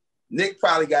 Nick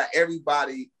probably got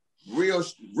everybody real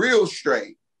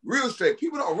straight. Real straight.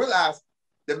 People don't realize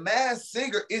the Masked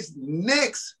Singer is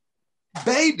Nick's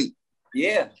baby.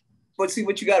 Yeah. But see,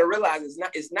 what you got to realize is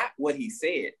it's not what he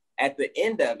said. At the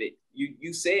end of it,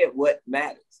 you said what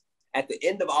matters. At the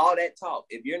end of all that talk,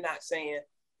 if you're not saying,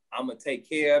 I'm going to take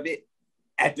care of it,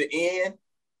 at the end,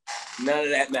 none of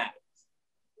that matters.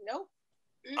 Nope.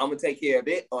 I'm going to take care of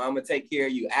it or I'm going to take care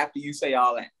of you. After you say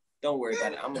all that, don't worry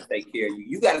about it. I'm going to take care of you.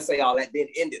 You got to say all that, then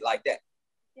end it like that.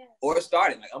 Yes. Or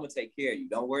start it like, I'm going to take care of you.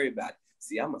 Don't worry about it.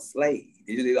 See, I'm a slave.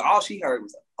 All she heard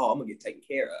was, oh, I'm going to get taken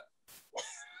care of.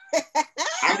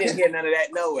 I didn't hear none of that.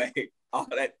 No way. All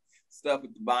that stuff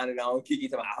with the bonnet on. Keke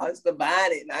talking about, it's the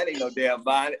bonnet. I ain't no damn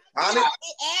bonnet. You know,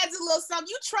 it adds a little something.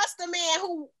 You trust a man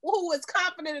who is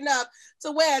confident enough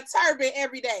to wear a turban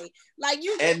every day. Like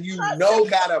you, and you know,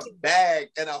 got a bag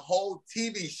and a whole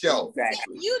TV show.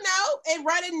 Exactly. You know, and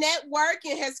running network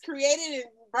and has created and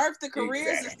birthed the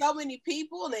careers of so many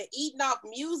people and eating off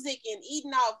music and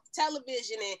eating off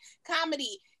television and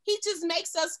comedy. He just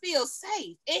makes us feel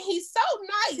safe. And he's so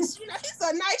nice. You know, he's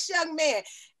a nice young man.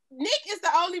 Nick is the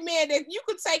only man that you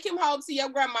could take him home to your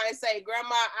grandma and say,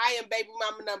 Grandma, I am baby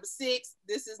mama number 6.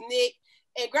 This is Nick.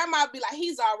 And grandma would be like,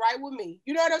 he's all right with me.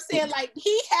 You know what I'm saying? Like,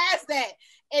 he has that.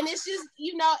 And it's just,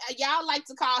 you know, y'all like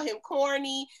to call him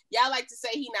corny. Y'all like to say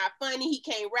he not funny. He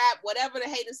can't rap, whatever the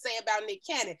haters say about Nick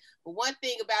Cannon. But one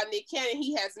thing about Nick Cannon,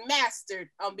 he has mastered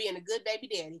on being a good baby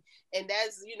daddy. And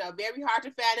that's, you know, very hard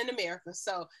to find in America.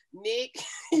 So, Nick,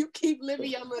 you keep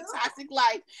living your little toxic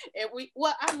life. And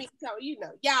so, you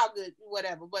know, y'all good,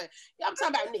 whatever. But I'm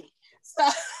talking about Nick. So,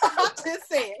 I'm just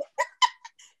saying.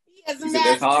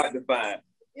 It's hard to find.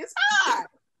 It's hard,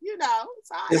 you know.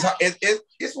 It's hard.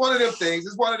 It's one of them things.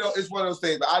 It's one of those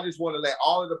things. But I just want to let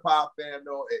all of the pop fans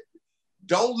know: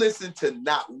 don't listen to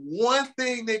not one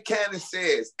thing that Cannon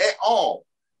says at all.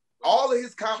 All of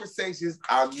his conversations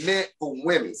are meant for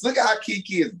women. Look at how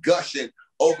Keke is gushing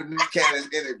over Nick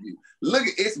Cannon's interview. Look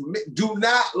at do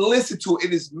not listen to it.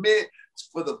 It is meant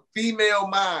for the female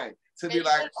mind to be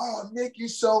like, oh, Nick, you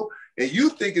so. And you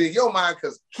thinking in your mind,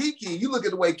 because Keke, you look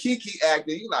at the way Keke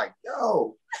acted, you like,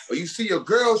 yo. Or you see your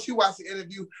girl, she watch the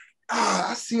interview,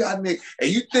 I see how Nick,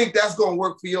 and you think that's going to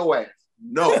work for your ass.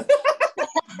 No.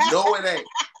 No, it ain't.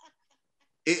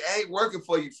 It ain't working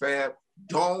for you, fam.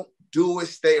 Don't do it.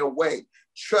 Stay away.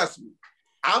 Trust me.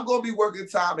 I'm going to be working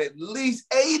time at least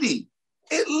 80.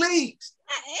 At least.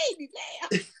 Not 80,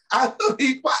 man. I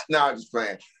know I'm just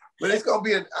playing. But it's going to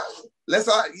be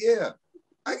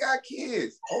I got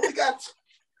kids. Only got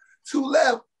 2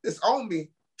 left. It's on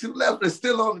me. 2 left that's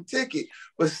still on the ticket.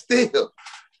 But still,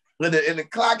 and the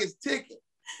clock is ticking.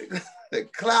 The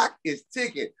clock is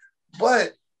ticking.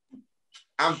 But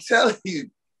I'm telling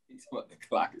you, the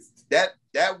clock is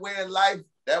that way of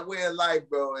life,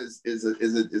 bro, is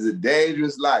a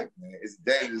dangerous life, man. It's a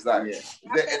dangerous life.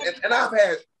 Yeah. And I've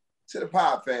had to the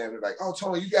pop fan like, oh,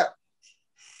 Tony, you got.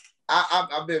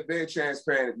 I've been very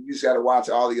transparent. You just got to watch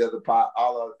all the other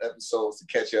episodes to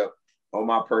catch up on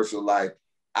my personal life.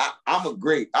 I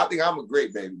think I'm a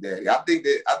great baby daddy. I think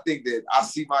that I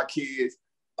see my kids,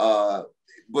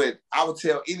 but I would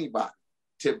tell anybody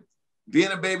to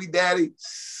being a baby daddy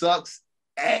sucks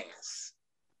ass.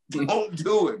 Don't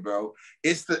do it, bro.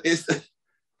 It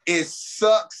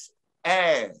sucks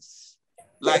ass.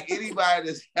 Like anybody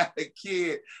that's got a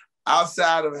kid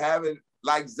outside of having,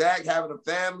 like Zach having a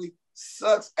family,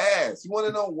 sucks ass. You want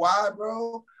to know why,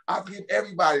 bro? I give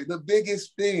everybody the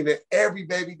biggest thing that every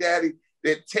baby daddy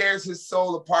that tears his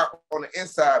soul apart on the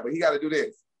inside, but he got to do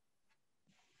this.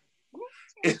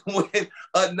 And when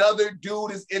another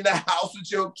dude is in the house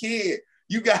with your kid,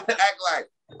 you got to act like,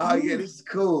 oh yeah, this is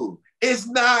cool. It's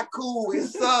not cool. It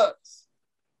sucks.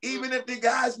 Even if the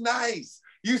guy's nice,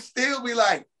 you still be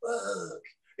like, fuck.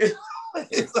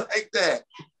 It's like that.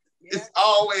 Yeah. It's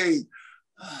always,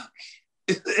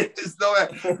 it's no,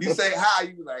 you say hi,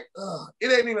 you be like,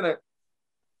 it ain't even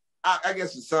I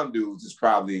guess for some dudes, it's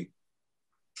probably,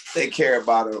 they care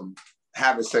about them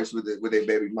having sex with their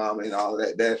baby mama and all of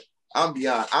that. That I'm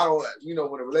beyond. I don't,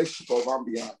 when a relationship goes, I'm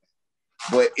beyond.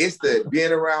 But it's the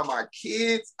being around my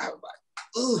kids, I'm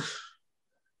like, ugh.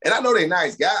 And I know they're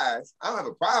nice guys. I don't have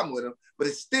a problem with them, but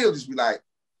it still just be like,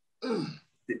 ugh.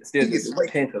 Still just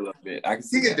tense a little bit. I can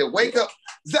see he get to wake up.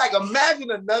 Zach,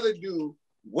 imagine another dude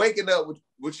waking up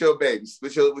with your babies,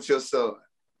 with your son.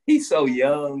 He's so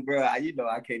young, bro. I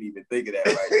can't even think of that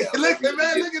right now. Look at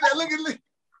that. Look at that.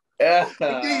 He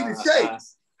give you the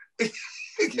shakes.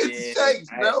 He gives the shakes,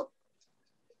 bro.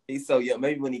 He's so young.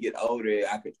 Maybe when he get older,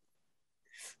 I could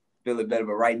feel it better.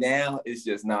 But right now, it's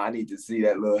just, I need to see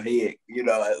that little head.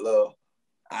 That little.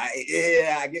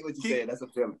 I get what you're saying. That's a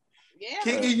feeling. Yeah.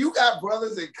 Keke, you got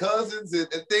brothers and cousins and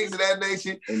things of that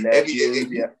nature. And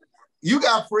you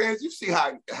got friends. You see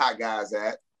how guys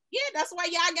act. Yeah, that's why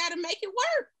y'all got to make it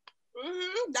work.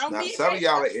 Mm-hmm. Don't be some of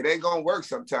y'all, it ain't gonna work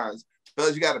sometimes.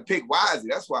 Because you got to pick wisely.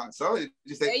 That's why some shit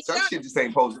just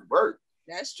ain't supposed to work.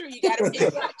 That's true. You got to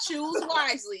choose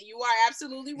wisely. You are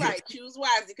absolutely right. Choose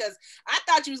wisely. Because I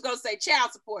thought you was gonna say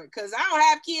child support. Because I don't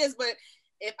have kids, but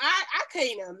if I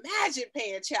can't imagine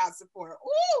paying child support.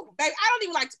 Ooh, baby, I don't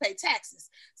even like to pay taxes.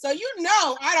 So I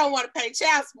don't want to pay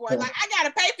child support. Like I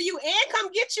gotta pay for you and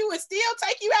come get you and still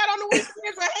take you out on the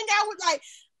weekends or hang out with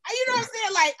You know what I'm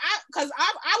saying? Like,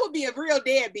 I would be a real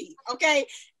deadbeat, okay?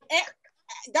 And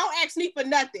don't ask me for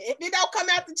nothing. If it don't come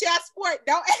out the child support,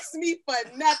 don't ask me for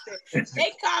nothing.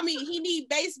 They call me, he need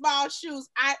baseball shoes.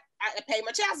 I pay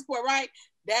my child support, right?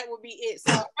 That would be it.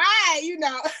 So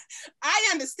I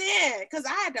understand because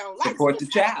I don't like support the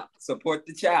child. Support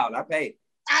the child. I paid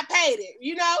it,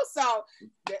 so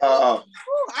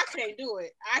I can't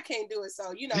do it.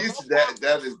 So,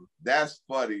 that's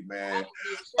funny, man.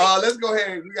 Let's go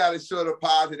ahead. We got a shorter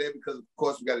pod today because, of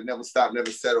course, we got a Never Stop,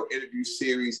 Never Settle interview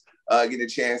series. Get a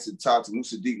chance to talk to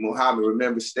Musaddiq Muhammad.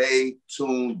 Remember, stay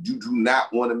tuned. You do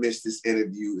not want to miss this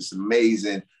interview. It's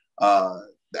amazing.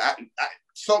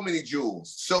 So many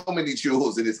jewels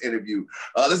in this interview.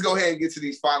 Let's go ahead and get to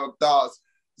these final thoughts.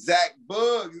 Zach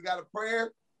Boog, you got a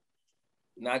prayer?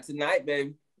 Not tonight,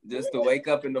 baby. Just to wake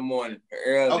up in the morning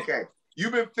early. Okay.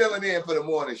 You've been filling in for the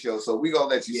morning show, so we're going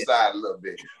to let you slide a little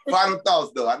bit. Final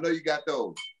thoughts, though. I know you got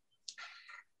those.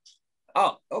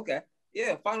 Oh, okay.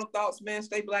 Yeah, final thoughts, man.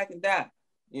 Stay black and die.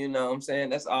 You know what I'm saying?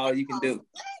 That's all you can do.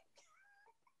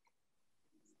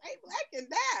 Stay black and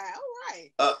die.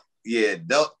 All right. Yeah,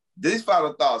 these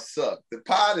final thoughts suck. The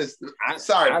pod is...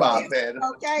 Sorry, pod fan.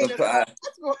 Okay.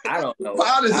 I don't know. The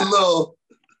pod is a little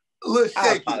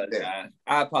shaky.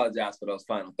 I apologize for those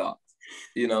final thoughts.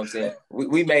 You know what I'm saying?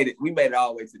 We made it. We made it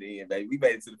all the way to the end, baby. We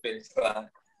made it to the finish line.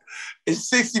 It's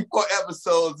 64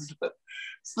 episodes.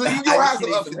 So you gonna have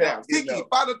some ups and downs. Keke,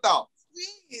 final thoughts.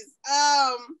 Please.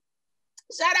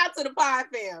 Shout out to the Pod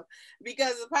Fam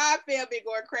because the Pod Fam been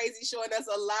going crazy, showing us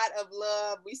a lot of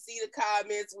love. We see the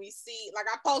comments. We see, like,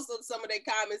 I posted some of their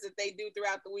comments that they do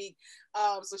throughout the week.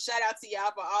 So shout out to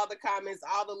y'all for all the comments,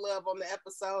 all the love on the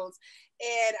episodes.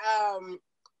 And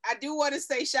I do want to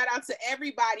say shout out to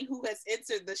everybody who has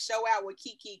entered the Show Out with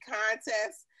Keke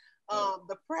contest.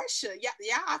 The pressure, yeah,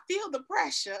 I feel the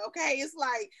pressure. Okay, it's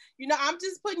like, I'm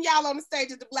just putting y'all on the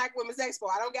stage at the Black Women's Expo.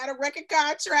 I don't got a record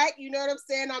contract, you know what I'm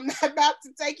saying? I'm not about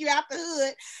to take you out the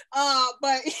hood.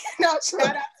 But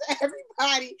shout out to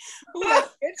everybody who has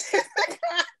entered the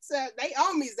contest. They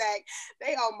own me, Zach.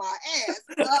 They own my ass.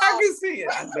 I can see it.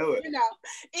 I know it.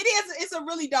 It's a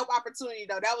really dope opportunity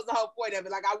though. That was the whole point of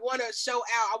it. Like, I want to show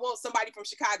out. I want somebody from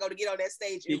Chicago to get on that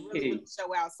stage and really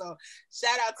show out. So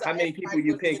shout out to how many people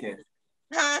you picking?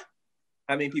 Huh?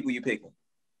 How many people you picking?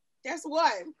 That's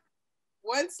one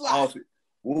slot.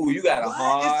 Ooh, you got a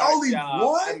hard It's only job.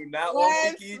 one? I do not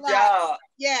want to keep job.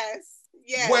 Yes.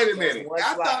 Wait a minute.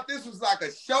 I thought this was like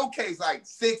a showcase, like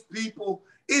 6 people.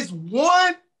 It's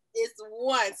one? It's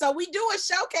one. So we do a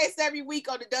showcase every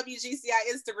week on the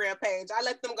WGCI Instagram page. I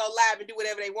let them go live and do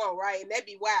whatever they want, right? And that'd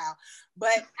be wild.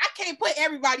 But I can't put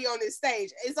everybody on this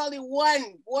stage. It's only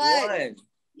one.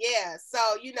 Yeah. So,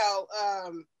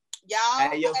 y'all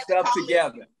have your stuff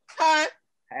together. Huh?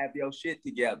 Have your shit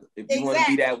together. If you want to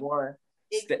be that one,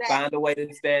 find a way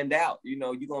to stand out. You're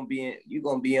gonna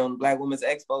be on Black Women's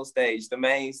Expo stage, the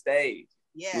main stage.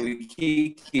 Yeah. With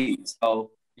Keke.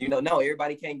 So no,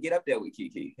 everybody can't get up there with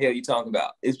Keke. Hell, you talking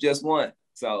about? It's just one.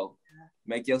 So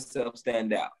make yourself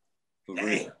stand out. For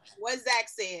real. What Zach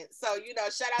said. So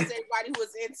shout out to everybody who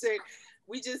was entered.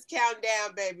 We just count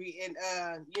down, baby, and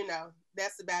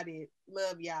that's about it.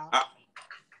 Love y'all.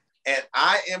 And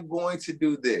I am going to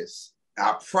do this.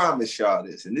 I promise y'all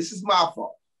this. And this is my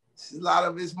fault. A lot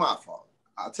of it's my fault.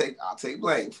 I'll take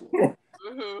blame for it.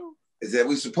 Mm-hmm. Is that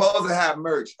we're supposed to have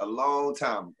merch a long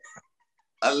time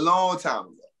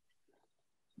ago.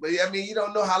 But I mean, you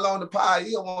don't know how long the pod,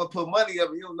 you don't want to put money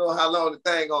up, you don't know how long the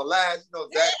thing gonna last.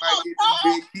 Zach might get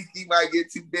too big, Keke might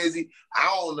get too busy. I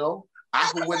don't know.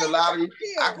 I can win the lottery.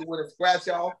 I can win a scratch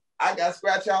off. I got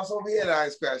scratch offs over here that I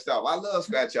ain't scratched off. I love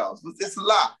scratch offs. It's a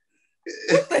lot.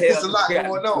 It's a lot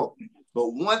going on. But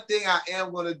one thing I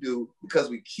am going to do, because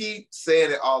we keep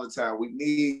saying it all the time, we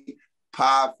need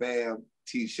Pod Fam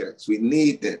t-shirts. We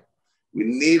need them. We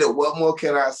need a What More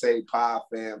Can I Say Pod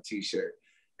Fam t-shirt.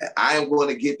 And I am going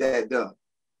to get that done.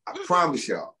 I promise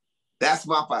y'all. That's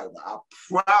my part. I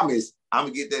promise I'm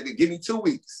going to get that. Give me 2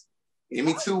 weeks. Give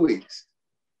me 2 weeks.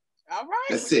 All right.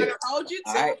 That's We're it. going to hold you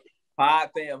to all right. it. Pod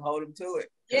Fam, hold him to it.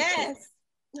 Yes.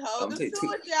 Hold him to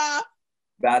it, y'all.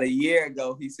 About a year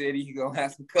ago, he said he gonna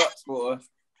have some cups for us.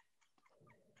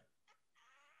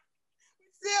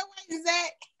 Still waiting,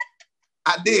 Zach.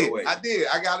 I did.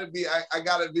 I gotta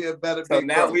be a better. So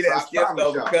now we done skipped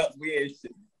over cups.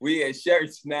 We in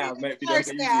shirts now. Maybe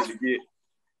that's easy to get.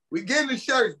 We getting the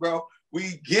shirts, bro.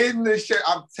 We getting the shirt.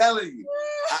 I'm telling you.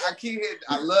 I keep hitting.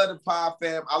 I love the Pod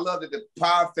Fam. I love that the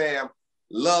Pod Fam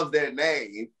love their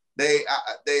name. They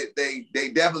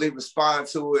definitely respond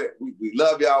to it. We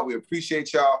love y'all. We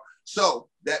appreciate y'all. So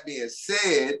that being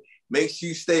said, make sure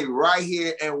you stay right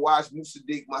here and watch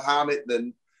Musaddiq Muhammad.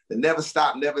 The Never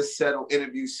Stop, Never Settle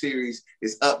interview series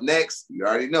is up next. You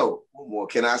already know. What more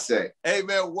can I say? Hey,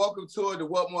 man, welcome to the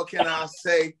What More Can I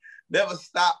Say? Never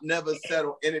Stop, Never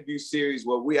Settle interview series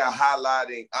where we are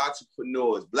highlighting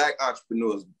entrepreneurs, Black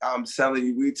entrepreneurs. I'm telling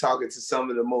you, we're talking to some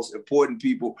of the most important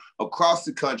people across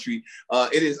the country.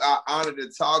 It is our honor to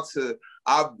talk to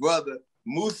our brother,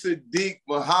 Musaddiq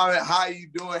Muhammad. How you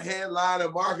doing? Headliner,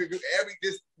 marketing,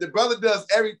 the brother does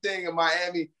everything in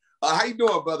Miami. How you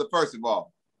doing, brother, first of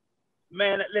all?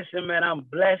 Man, listen, man, I'm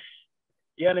blessed.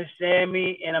 You understand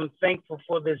me? And I'm thankful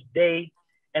for this day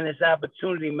and this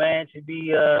opportunity, man, to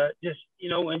be just,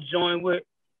 enjoying with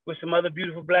some other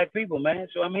beautiful Black people, man.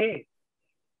 So I'm here.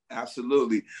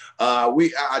 Absolutely.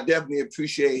 I definitely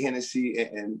appreciate Hennessy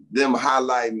and them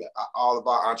highlighting all of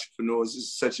our entrepreneurs. This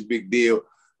is such a big deal.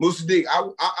 Musaddiq,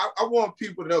 I want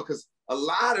people to know, because a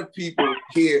lot of people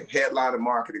hear Headliner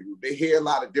Marketing Group. They hear a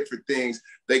lot of different things.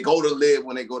 They go to live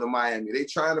when they go to Miami. They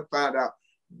trying to find out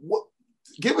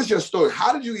give us your story.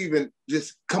 How did you even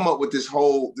just come up with this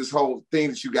whole thing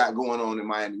that you got going on in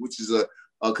Miami, which is a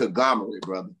conglomerate,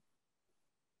 brother?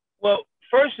 Well,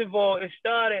 first of all, it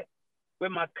started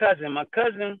with my cousin. My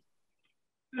cousin,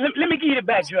 let me give you the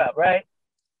backdrop, right?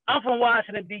 I'm from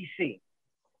Washington, D.C.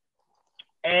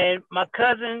 And my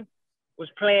cousin was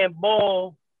playing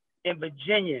ball in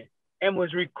Virginia and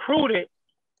was recruited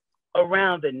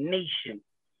around the nation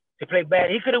to play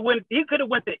bad. He could have went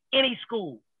to any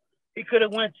school. He could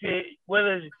have went to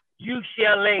whether it's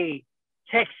UCLA,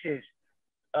 Texas,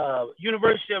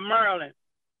 University of Maryland,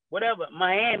 whatever,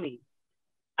 Miami.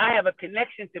 I have a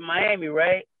connection to Miami,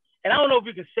 right? And I don't know if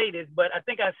you can say this, but I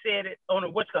think I said it on the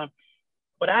What's Come.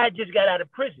 But I had just got out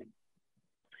of prison.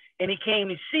 And he came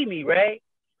to see me, right?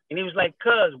 And he was like,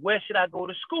 cuz, where should I go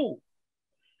to school?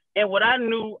 And what I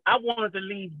knew, I wanted to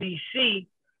leave DC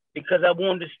because I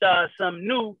wanted to start something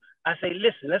new. I say,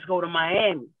 listen, let's go to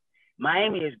Miami.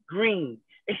 Miami is green.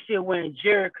 They still wearing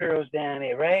Jerry curls down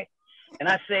there, right? And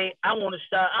I say, I want to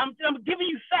start. I'm giving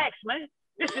you facts, man.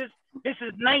 This is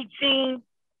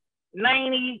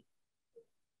 1990.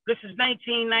 This is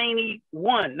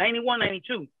 1991, 91,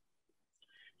 92.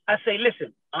 I say,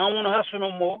 listen, I don't want to hustle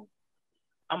no more.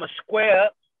 I'm going to square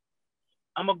up.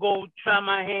 I'm going to go try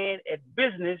my hand at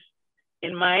business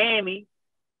in Miami.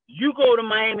 You go to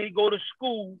Miami, go to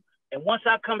school, and once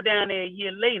I come down there a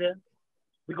year later,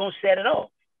 we're going to set it off.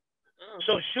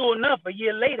 So sure enough, a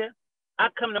year later, I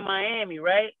come to Miami,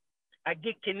 right? I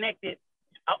get connected.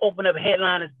 I open up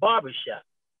Headliner's Barbershop.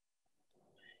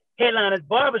 Headliner's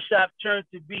Barbershop turned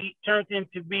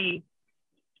into be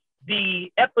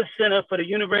the epicenter for the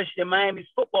University of Miami's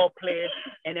football players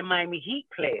and the Miami Heat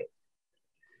players.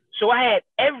 So I had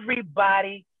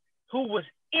everybody who was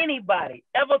anybody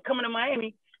ever coming to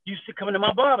Miami used to come into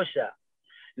my barbershop.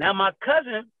 Now, my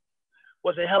cousin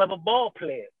was a hell of a ball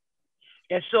player.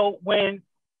 And so when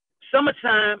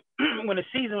summertime, when the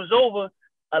season was over,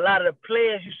 a lot of the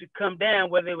players used to come down,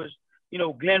 whether it was,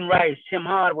 Glenn Rice, Tim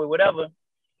Hardaway, whatever.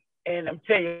 And I'm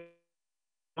telling you,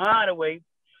 Hardaway.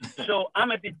 So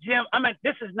I'm at the gym.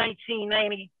 This is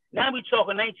 1990. Now we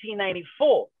talking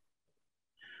 1994.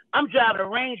 I'm driving a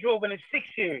Range Rover in a 6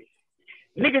 Series.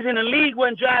 Niggas in the league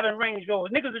wasn't driving Range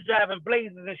Rovers. Niggas were driving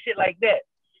Blazers and shit like that.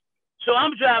 So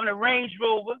I'm driving a Range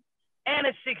Rover and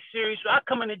a 6 Series. So I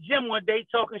come in the gym one day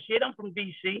talking shit. I'm from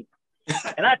DC.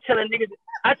 And I tell a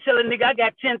nigga I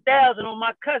got 10,000 on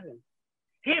my cousin.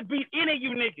 He'll beat any of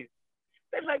you niggas.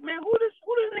 They're like, man, who this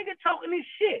nigga talking this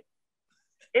shit?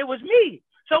 It was me.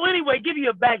 So anyway, give you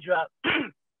a backdrop.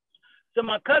 So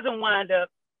my cousin wound up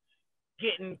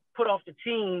getting put off the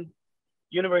team,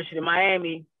 University of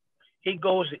Miami. He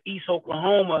goes to East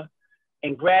Oklahoma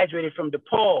and graduated from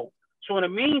DePaul. So in the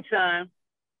meantime,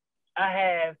 I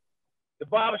have the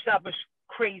barbershop is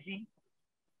crazy,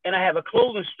 and I have a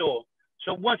clothing store.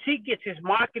 So once he gets his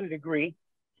marketing degree,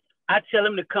 I tell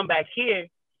him to come back here.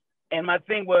 And my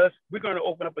thing was, we're going to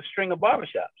open up a string of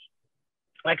barbershops,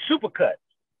 like Supercut,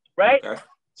 right? Okay.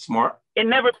 Smart. It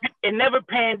never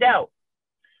panned out.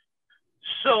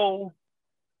 So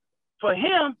for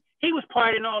him, he was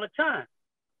partying all the time.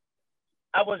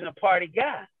 I wasn't a party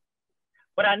guy,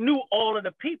 but I knew all of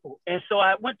the people. And so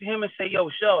I went to him and said, yo,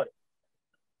 shorty,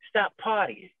 stop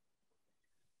partying.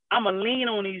 I'm going to lean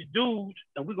on these dudes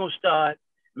and we're going to start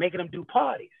making them do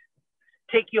parties.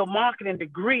 Take your marketing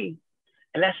degree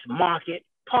and let's market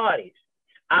parties.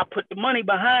 I'll put the money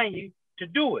behind you to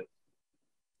do it.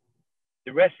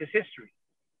 The rest is history.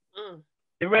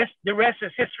 The rest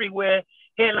is history where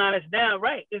Headline is now,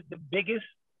 right? It's the biggest,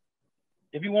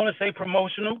 if you want to say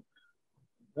promotional,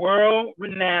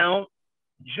 world-renowned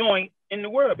joint in the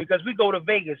world because we go to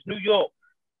Vegas, New York,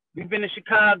 we've been to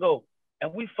Chicago,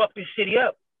 and we fucked this city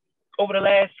up over the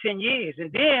last 10 years.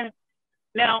 And then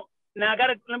now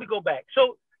let me go back.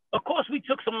 So of course we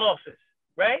took some losses,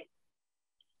 right?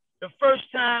 The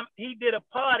first time he did a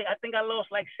party, I think I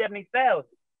lost like 70,000.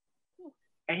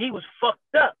 And he was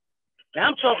fucked up.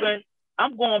 Now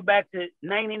I'm going back to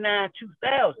 99,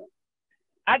 2000.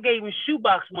 I gave him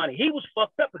shoebox money. He was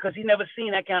fucked up because he never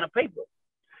seen that kind of paper.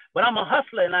 But I'm a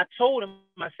hustler, and I told him,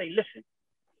 I say, listen,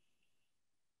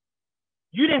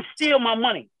 you didn't steal my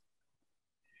money.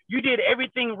 You did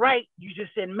everything right. You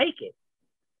just said make it.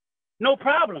 No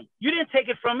problem. You didn't take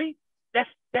it from me. That's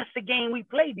the game we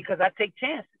play because I take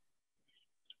chances.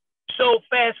 So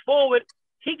fast forward,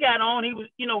 he got on. He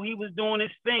was doing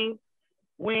his thing,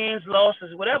 wins,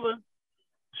 losses, whatever.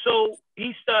 So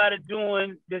he started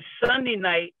doing this Sunday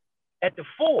night at the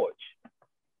Forge.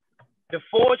 The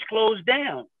Forge closed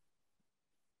down.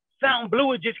 Fountain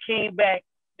Blue just came back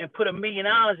and put $1 million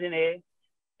in there,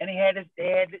 and they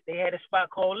had a spot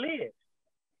called Live.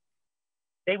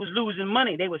 They was losing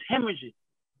money. They was hemorrhaging.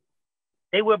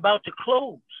 They were about to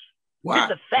close. Wow.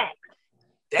 It's a fact.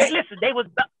 Hey, listen, they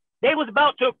was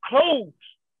about to close.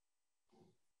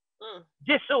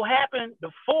 Just so happened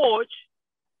the Forge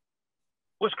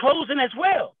was closing as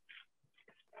well.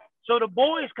 So the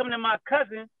boys come to my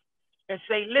cousin and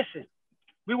say, listen,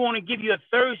 we want to give you a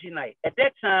Thursday night. At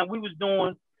that time, we was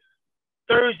doing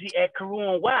Thursday at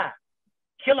Carew and Y,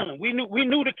 killing them. We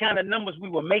knew the kind of numbers we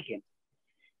were making.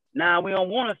 Now we don't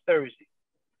want a Thursday.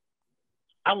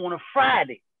 I want a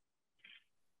Friday.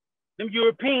 Them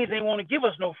Europeans ain't want to give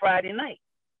us no Friday night.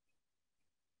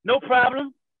 No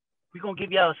problem. We're going to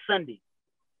give y'all a Sunday.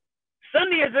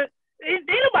 Sunday ain't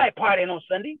nobody partying on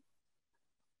Sunday.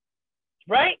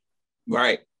 Right?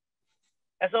 Right.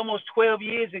 That's almost 12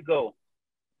 years ago.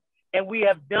 And we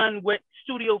have done what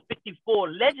Studio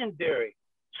 54 Legendary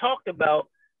talked about.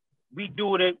 We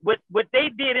do it. What they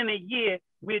did in a year,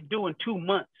 we're doing 2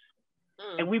 months.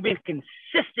 And we've been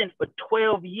consistent for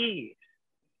 12 years.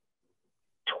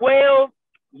 12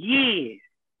 years.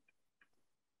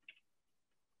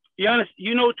 You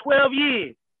understand? 12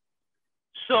 years.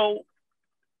 So,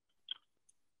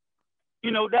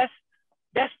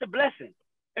 that's the blessing.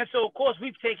 And so, of course,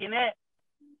 we've taken that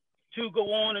to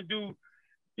go on and do,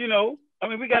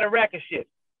 we got a rack of shit.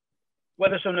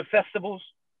 Whether it's from the festivals,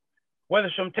 whether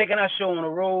it's from taking our show on the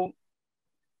road,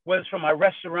 whether it's from our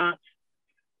restaurants,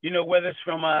 whether it's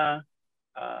from our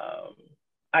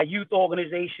youth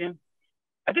organization.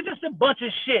 I think there's a bunch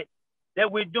of shit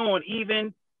that we're doing,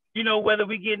 even, whether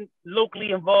we get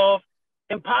locally involved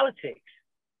in politics,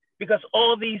 because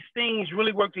all these things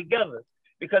really work together.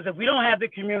 Because if we don't have the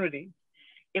community,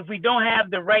 if we don't have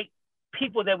the right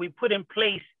people that we put in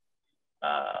place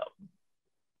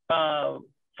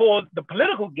for the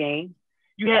political game,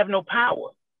 you have no power.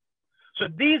 So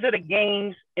these are the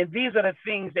games and these are the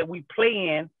things that we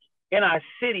play in our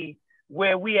city,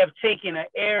 where we have taken an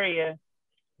area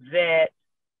that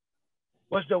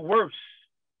was the worst.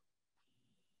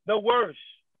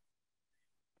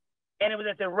 And it was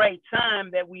at the right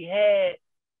time that we had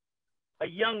a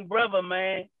young brother,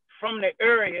 man, from the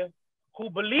area who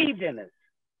believed in us.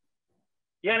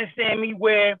 You understand me?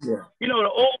 Where, the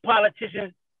old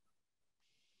politicians,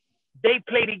 they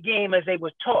play the game as they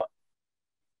was taught.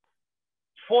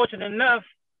 Fortunate enough,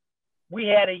 we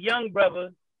had a young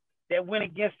brother that went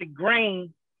against the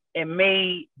grain and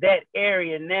made that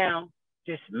area now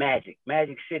just magic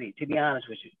city, to be honest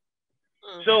with you.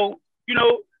 So,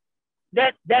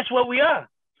 that's what we are.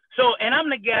 So, and I'm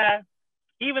the guy,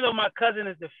 even though my cousin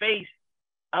is the face,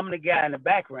 I'm the guy in the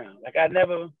background. Like I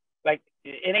never, like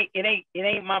it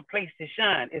ain't my place to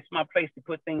shine. It's my place to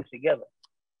put things together.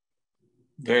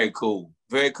 Very cool.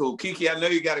 Very cool. Keke, I know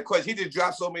you got a question. He just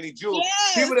dropped so many jewels.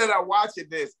 Yes. People that are watching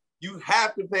this, you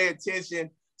have to pay attention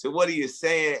to what he is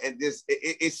saying. And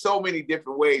it's so many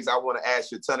different ways I want to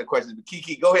ask you a ton of questions. But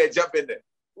Keke, go ahead, jump in there.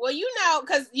 Well,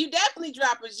 because you definitely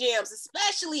drop gems,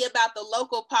 especially about the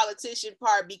local politician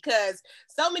part, because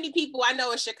so many people I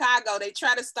know in Chicago, they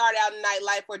try to start out in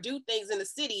nightlife or do things in the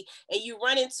city, and you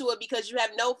run into it because you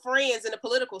have no friends in the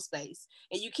political space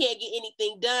and you can't get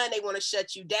anything done. They want to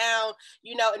shut you down,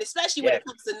 and especially when it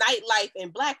comes to nightlife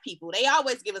and Black people, they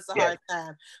always give us a hard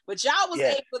time. But y'all was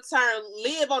able to turn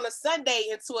Live on a Sunday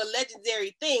into a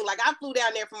legendary thing. Like I flew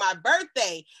down there for my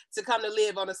birthday to come to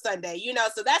Live on a Sunday,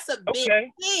 so that's a big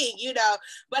thing,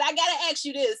 but I gotta ask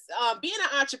you this, being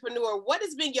an entrepreneur, what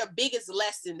has been your biggest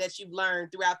lesson that you've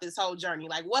learned throughout this whole journey?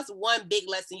 Like what's one big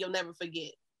lesson you'll never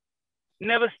forget?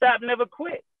 Never stop, never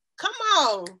quit. Come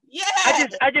on. Yeah.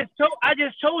 I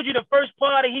just told you the first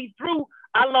party he threw,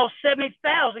 I lost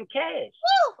 70,000 cash.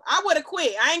 Woo, I would have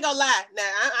quit. I ain't gonna lie.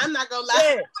 Nah, I'm not gonna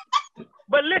lie. Yeah.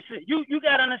 But listen, you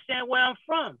gotta understand where I'm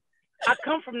from. I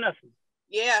come from nothing.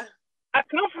 Yeah. I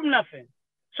come from nothing.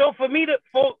 So for me to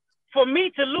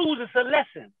lose is a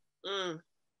lesson.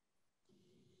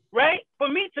 Right? For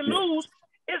me to lose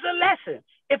is a lesson.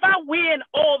 If I win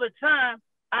all the time,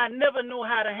 I never know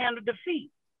how to handle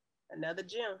defeat. Another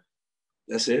gem.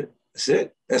 That's it. That's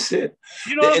it. That's it.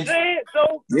 You know what I'm saying?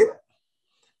 So yeah.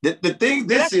 The thing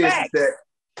this is fact. that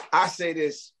I say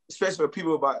this, especially for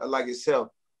people like yourself,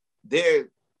 they're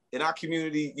in our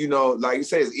community, you know, like you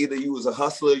say, it's either you was a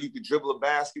hustler, you could dribble a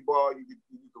basketball, you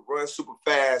could run super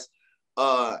fast,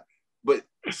 but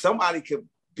somebody could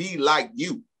be like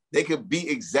you. They could be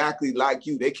exactly like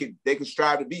you. They could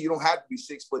strive to be. You don't have to be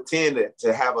 6'10"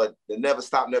 to have the never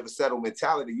stop, never settle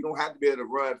mentality. You don't have to be able to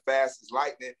run fast as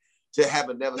lightning to have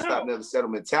a never stop, never settle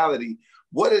mentality.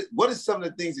 What is some of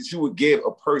the things that you would give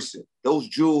a person, those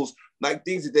jewels, like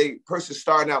things that person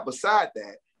starting out beside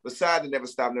the never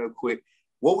stop, never quit?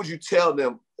 What would you tell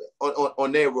them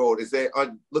on their road as they're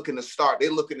looking to start?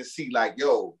 They're looking to see like,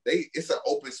 yo, it's an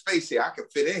open space here. I can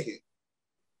fit in here.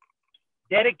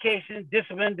 Dedication,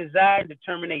 discipline, desire,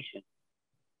 determination.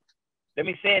 Let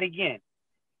me say it again.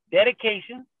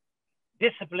 Dedication,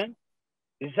 discipline,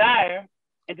 desire,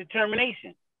 and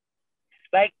determination.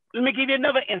 Like, let me give you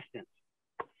another instance.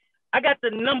 I got the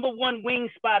 #1 wing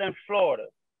spot in Florida.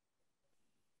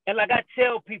 And like I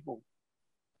tell people,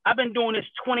 I've been doing this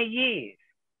 20 years.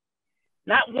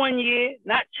 Not 1 year,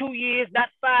 not 2 years, not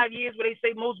 5 years, where they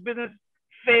say most businesses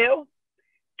fail.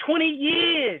 20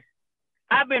 years.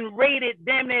 I've been rated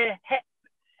damn near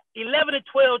 11 to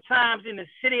 12 times in the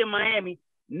city of Miami,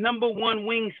 #1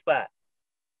 wing spot,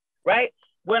 right?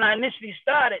 When I initially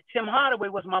started, Tim Hardaway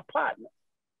was my partner.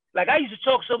 Like, I used to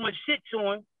talk so much shit to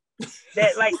him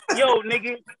that like, yo,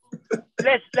 nigga,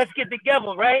 let's get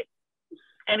together, right?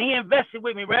 And he invested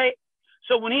with me, right?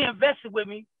 So when he invested with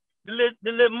me, the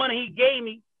little money he gave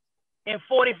me, in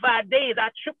 45 days,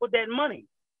 I tripled that money.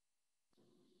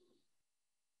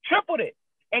 Tripled it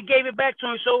and gave it back to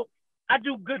him. So I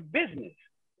do good business.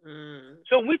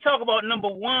 So when we talk about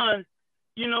 #1,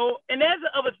 you know, and there's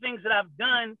other things that I've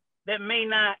done that may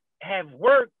not have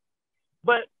worked,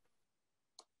 but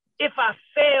if I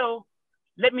fail,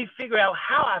 let me figure out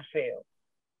how I failed.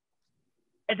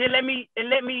 And then let me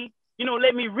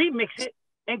remix it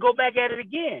and go back at it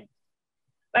again.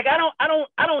 Like I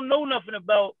don't know nothing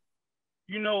about,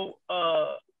 you know,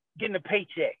 getting a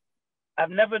paycheck. I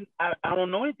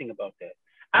don't know anything about that.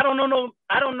 I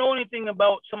don't know anything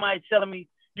about somebody telling me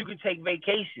you can take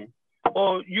vacation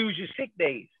or use your sick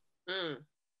days.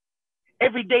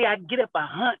 Every day I get up, I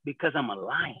hunt because I'm a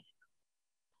lion.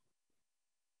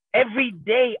 Every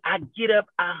day I get up,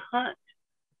 I hunt.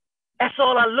 That's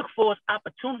all I look for is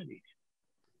opportunities.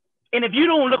 And if you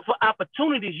don't look for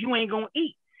opportunities, you ain't gonna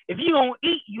eat. If you don't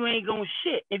eat, you ain't gonna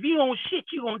shit. If you don't shit,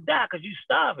 you gonna die because you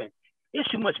starving. There's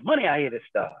too much money out here to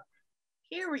starve.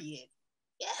 Period.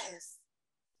 Yes.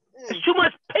 There's too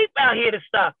much paper out here to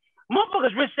starve.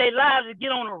 Motherfuckers risk their lives to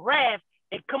get on a raft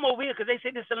and come over here because they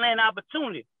say this is a land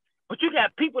opportunity. But you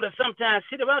got people that sometimes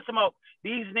sit around talking about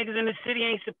these niggas in the city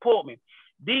ain't support me.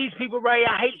 These people right here,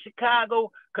 I hate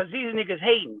Chicago because these niggas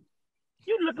hating.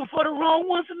 You looking for the wrong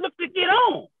ones to look to get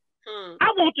on.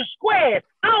 I want the squares.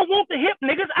 I don't want the hip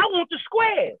niggas. I want the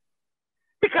squares.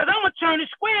 Because I'm going to turn the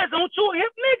squares onto a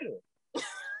hip nigga.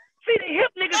 See, the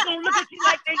hip niggas don't look at you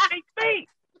like they fake.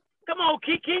 Come on,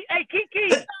 Keke. Hey,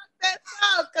 Keke. That's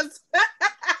all, because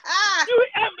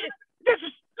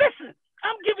listen,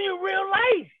 I'm giving you real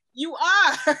life. You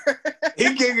are.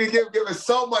 He giving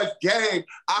so much game.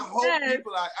 I hope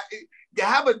people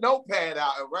have a notepad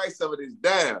out and write some of this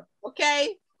down.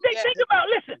 Okay. Think about,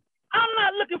 listen, I'm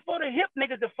not looking for the hip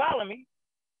niggas to follow me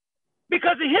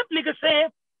because the hip nigga saying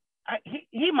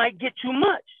he might get too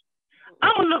much.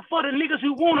 I'm going to look for the niggas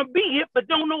who want to be hip but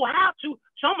don't know how to,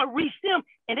 so I'm going to reach them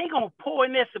and they going to pour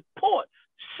in their support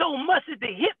so much that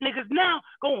the hip niggas now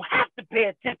going to have to pay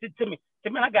attention to me. So,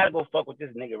 man, I got to go fuck with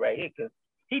this nigga right here because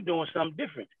he doing something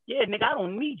different. Yeah, nigga, I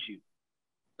don't need you.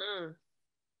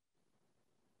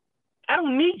 I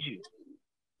don't need you.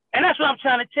 And that's what I'm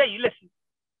trying to tell you. Listen,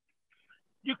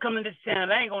 you come to this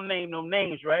town, I ain't going to name no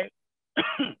names, right?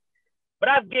 But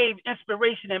I've gave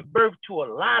inspiration and birth to a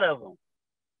lot of them.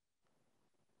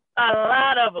 A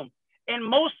lot of them. And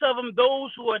most of them,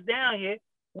 those who are down here,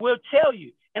 will tell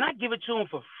you. And I give it to them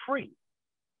for free.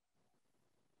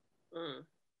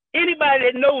 Anybody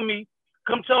that know me,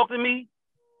 come talk to me,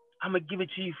 I'm going to give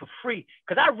it to you for free.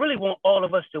 Because I really want all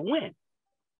of us to win.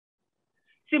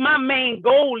 See, my main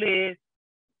goal is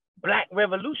Black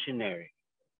revolutionary.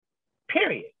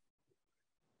 Period.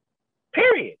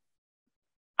 Period.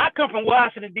 I come from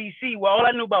Washington, D.C., where all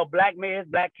I knew about black mayors,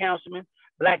 black councilmen,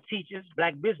 black teachers,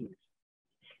 black business.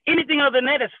 Anything other than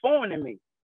that is foreign to me.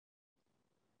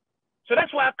 So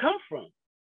that's where I come from.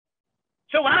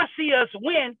 So when I see us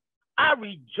win, I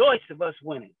rejoice of us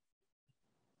winning.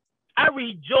 I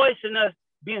rejoice in us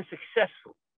being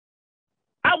successful.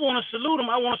 I want to salute them.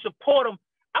 I want to support them.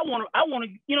 I want to,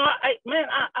 you know, I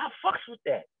fucks with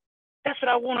that. That's what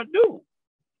I want to do.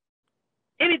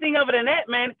 Anything other than that,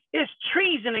 man, is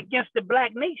treason against the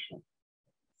black nation.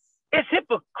 It's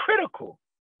hypocritical.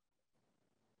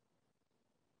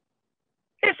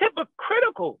 It's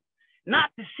hypocritical not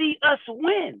to see us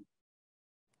win.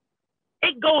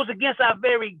 It goes against our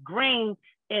very grain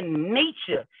in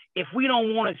nature if we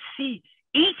don't want to see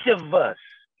each of us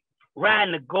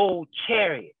riding a gold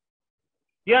chariot.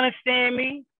 You understand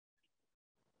me?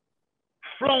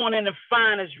 Flowing in the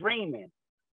finest raiment.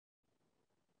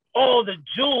 All the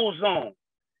jewels on,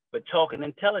 but talking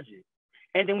intelligent.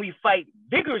 And then we fight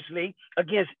vigorously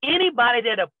against anybody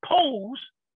that oppose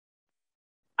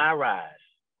our rise.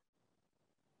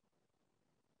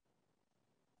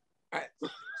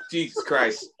 Jesus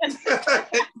Christ.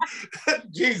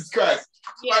 Jesus Christ.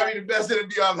 Yeah. Might be the best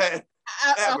interview I've had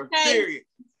ever, period.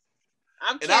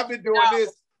 And I've been doing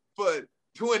this for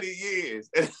 20 years.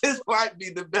 And this might be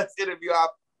the best interview I've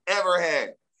ever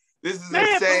had. This is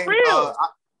insane.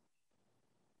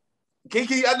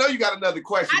 Keke, I know you got another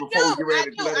question before we get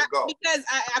ready to let it go. Because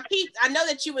I know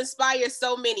that you inspire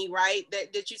so many, right?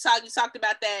 That you talked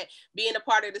about that being a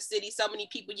part of the city, so many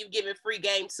people you've given free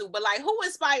game to. But like, who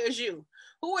inspires you?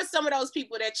 Who are some of those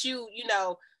people that you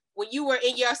know, when you were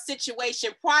in your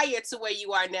situation prior to where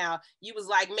you are now, you was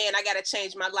like, man, I got to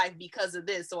change my life because of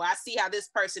this. So I see how this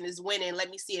person is winning. Let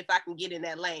me see if I can get in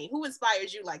that lane. Who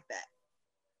inspires you like that?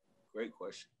 Great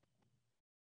question.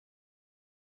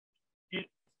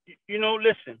 You know,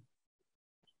 listen,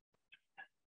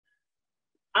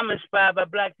 I'm inspired by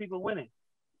black people winning.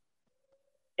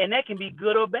 And that can be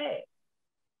good or bad.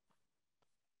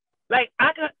 Like,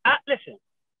 I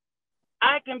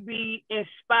can be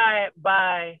inspired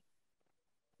by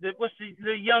the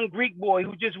young Greek boy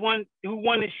who won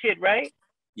the shit, right?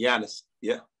 Giannis,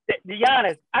 yeah. The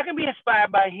Giannis. I can be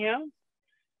inspired by him,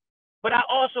 but I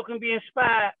also can be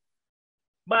inspired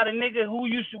by the nigga who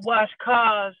used to wash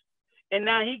cars. And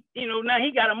now he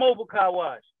got a mobile car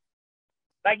wash.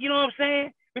 Like, you know what I'm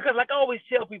saying? Because like I always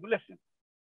tell people, listen,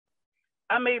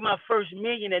 I made my first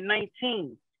million at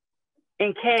 19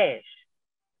 in cash.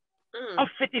 I'm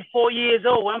 54 years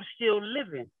old. I'm still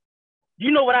living.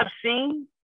 You know what I've seen?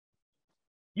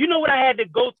 You know what I had to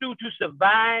go through to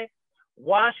survive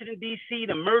Washington, D.C.,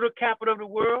 the murder capital of the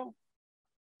world?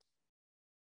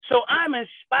 So I'm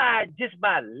inspired just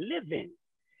by living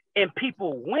and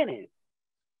people winning.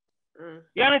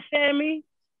 You understand me?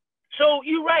 So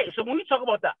you're right. So when we talk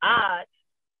about the odds,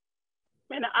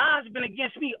 man, the odds have been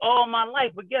against me all my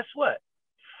life. But guess what?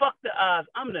 Fuck the odds.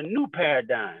 I'm the new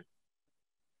paradigm.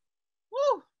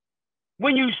 Woo.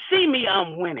 When you see me,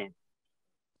 I'm winning.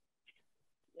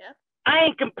 Yeah. I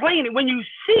ain't complaining. When you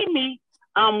see me,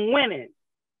 I'm winning.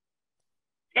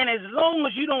 And as long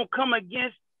as you don't come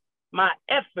against my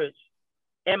efforts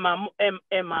and my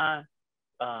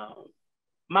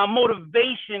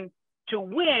motivation to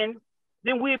win,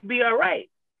 then we'll be all right.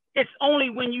 It's only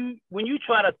when you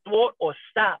try to thwart or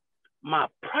stop my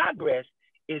progress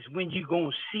is when you're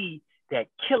gonna see that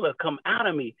killer come out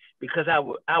of me, because I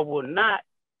will not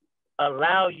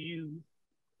allow you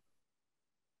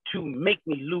to make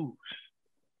me lose.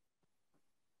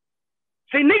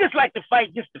 See, niggas like to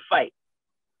fight just to fight,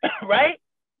 right?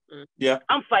 Yeah.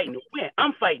 I'm fighting to win.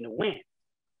 I'm fighting to win.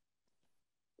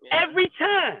 Yeah. Every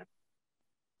time.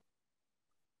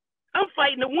 I'm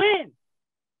fighting to win.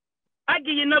 I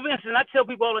give you another instance. I tell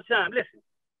people all the time, listen,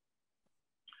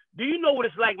 do you know what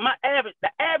it's like? The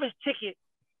average ticket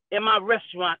in my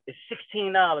restaurant is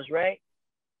 $16, right?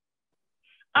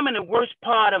 I'm in the worst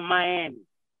part of Miami.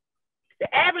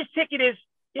 The average ticket is,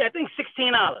 I think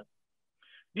 $16.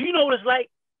 Do you know what it's like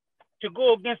to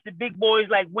go against the big boys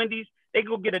like Wendy's? They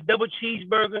go get a double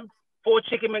cheeseburger, 4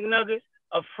 chicken McNuggets,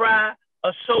 a fry,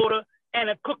 a soda, and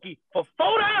a cookie for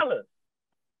 $4.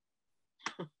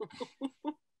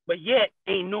 But yet,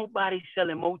 ain't nobody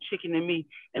selling more chicken than me,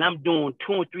 and I'm doing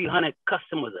 200 or 300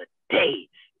 customers a day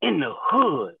in the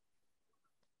hood.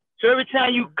 So every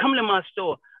time you come to my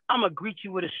store, I'm gonna greet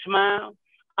you with a smile.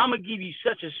 I'm gonna give you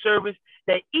such a service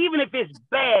that even if it's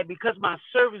bad, because my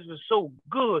service was so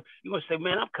good, you're gonna say,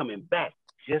 man, I'm coming back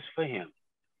just for him.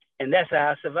 And that's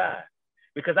how I survive,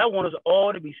 because I want us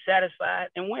all to be satisfied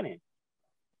and winning.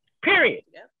 Period.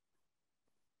 Yep.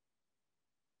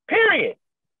 Period.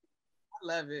 I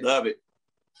love it. Love it.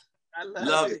 I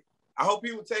love it. I hope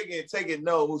people taking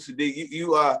note. Sadiq,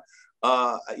 you like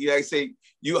I say,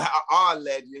 you are a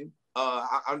legend.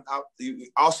 You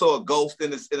also a ghost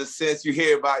in a sense. You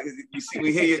hear about,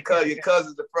 we hear your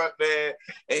cousin's the front man,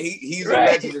 and he's a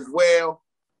legend as well.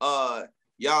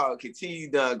 Y'all continue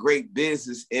doing great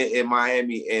business in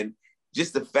Miami, and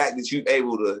just the fact that you've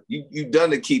you've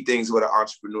done the key things what an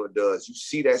entrepreneur does. You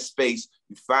see that space,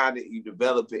 you find it, you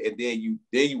develop it, and then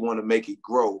you want to make it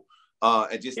grow.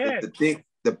 And just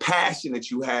the passion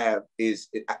that you have is,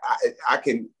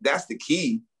 that's the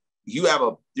key. You have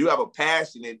a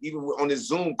passion, and even on this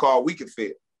Zoom call, we can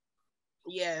feel.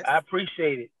 Yes. I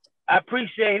appreciate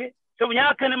it. So when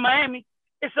y'all come to Miami,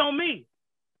 it's on me.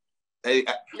 Hey,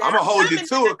 I'm gonna hold you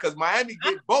to it, because Miami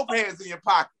get both hands in your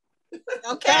pocket.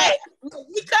 Okay,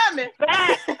 we coming.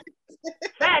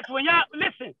 Facts. When y'all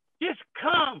listen, just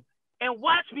come and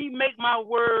watch me make my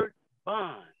word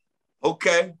bond.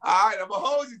 Okay, all right, I'm gonna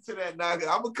hold you to that now. I'm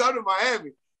gonna come to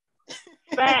Miami.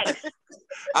 Facts.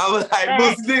 I was like,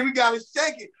 Boosie, we gotta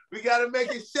shake it. We gotta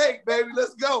make it shake, baby.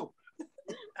 Let's go.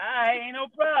 Ain't no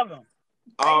problem.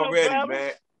 Already,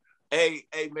 man. Hey,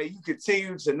 man, you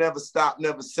continue to never stop,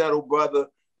 never settle, brother,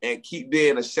 and keep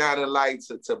being a shining light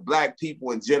to Black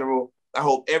people in general. I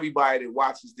hope everybody that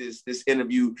watches this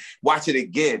interview watch it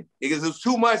again, because it was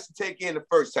too much to take in the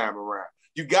first time around.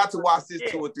 You got to watch this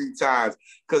 2 or 3 times,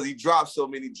 because he dropped so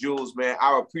many jewels, man.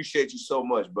 I appreciate you so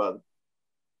much, brother.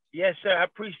 Yes, sir. I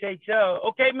appreciate y'all.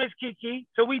 Okay, Miss Keke.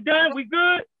 So we done? We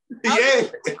good? Yeah.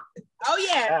 Oh,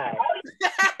 yeah. All right.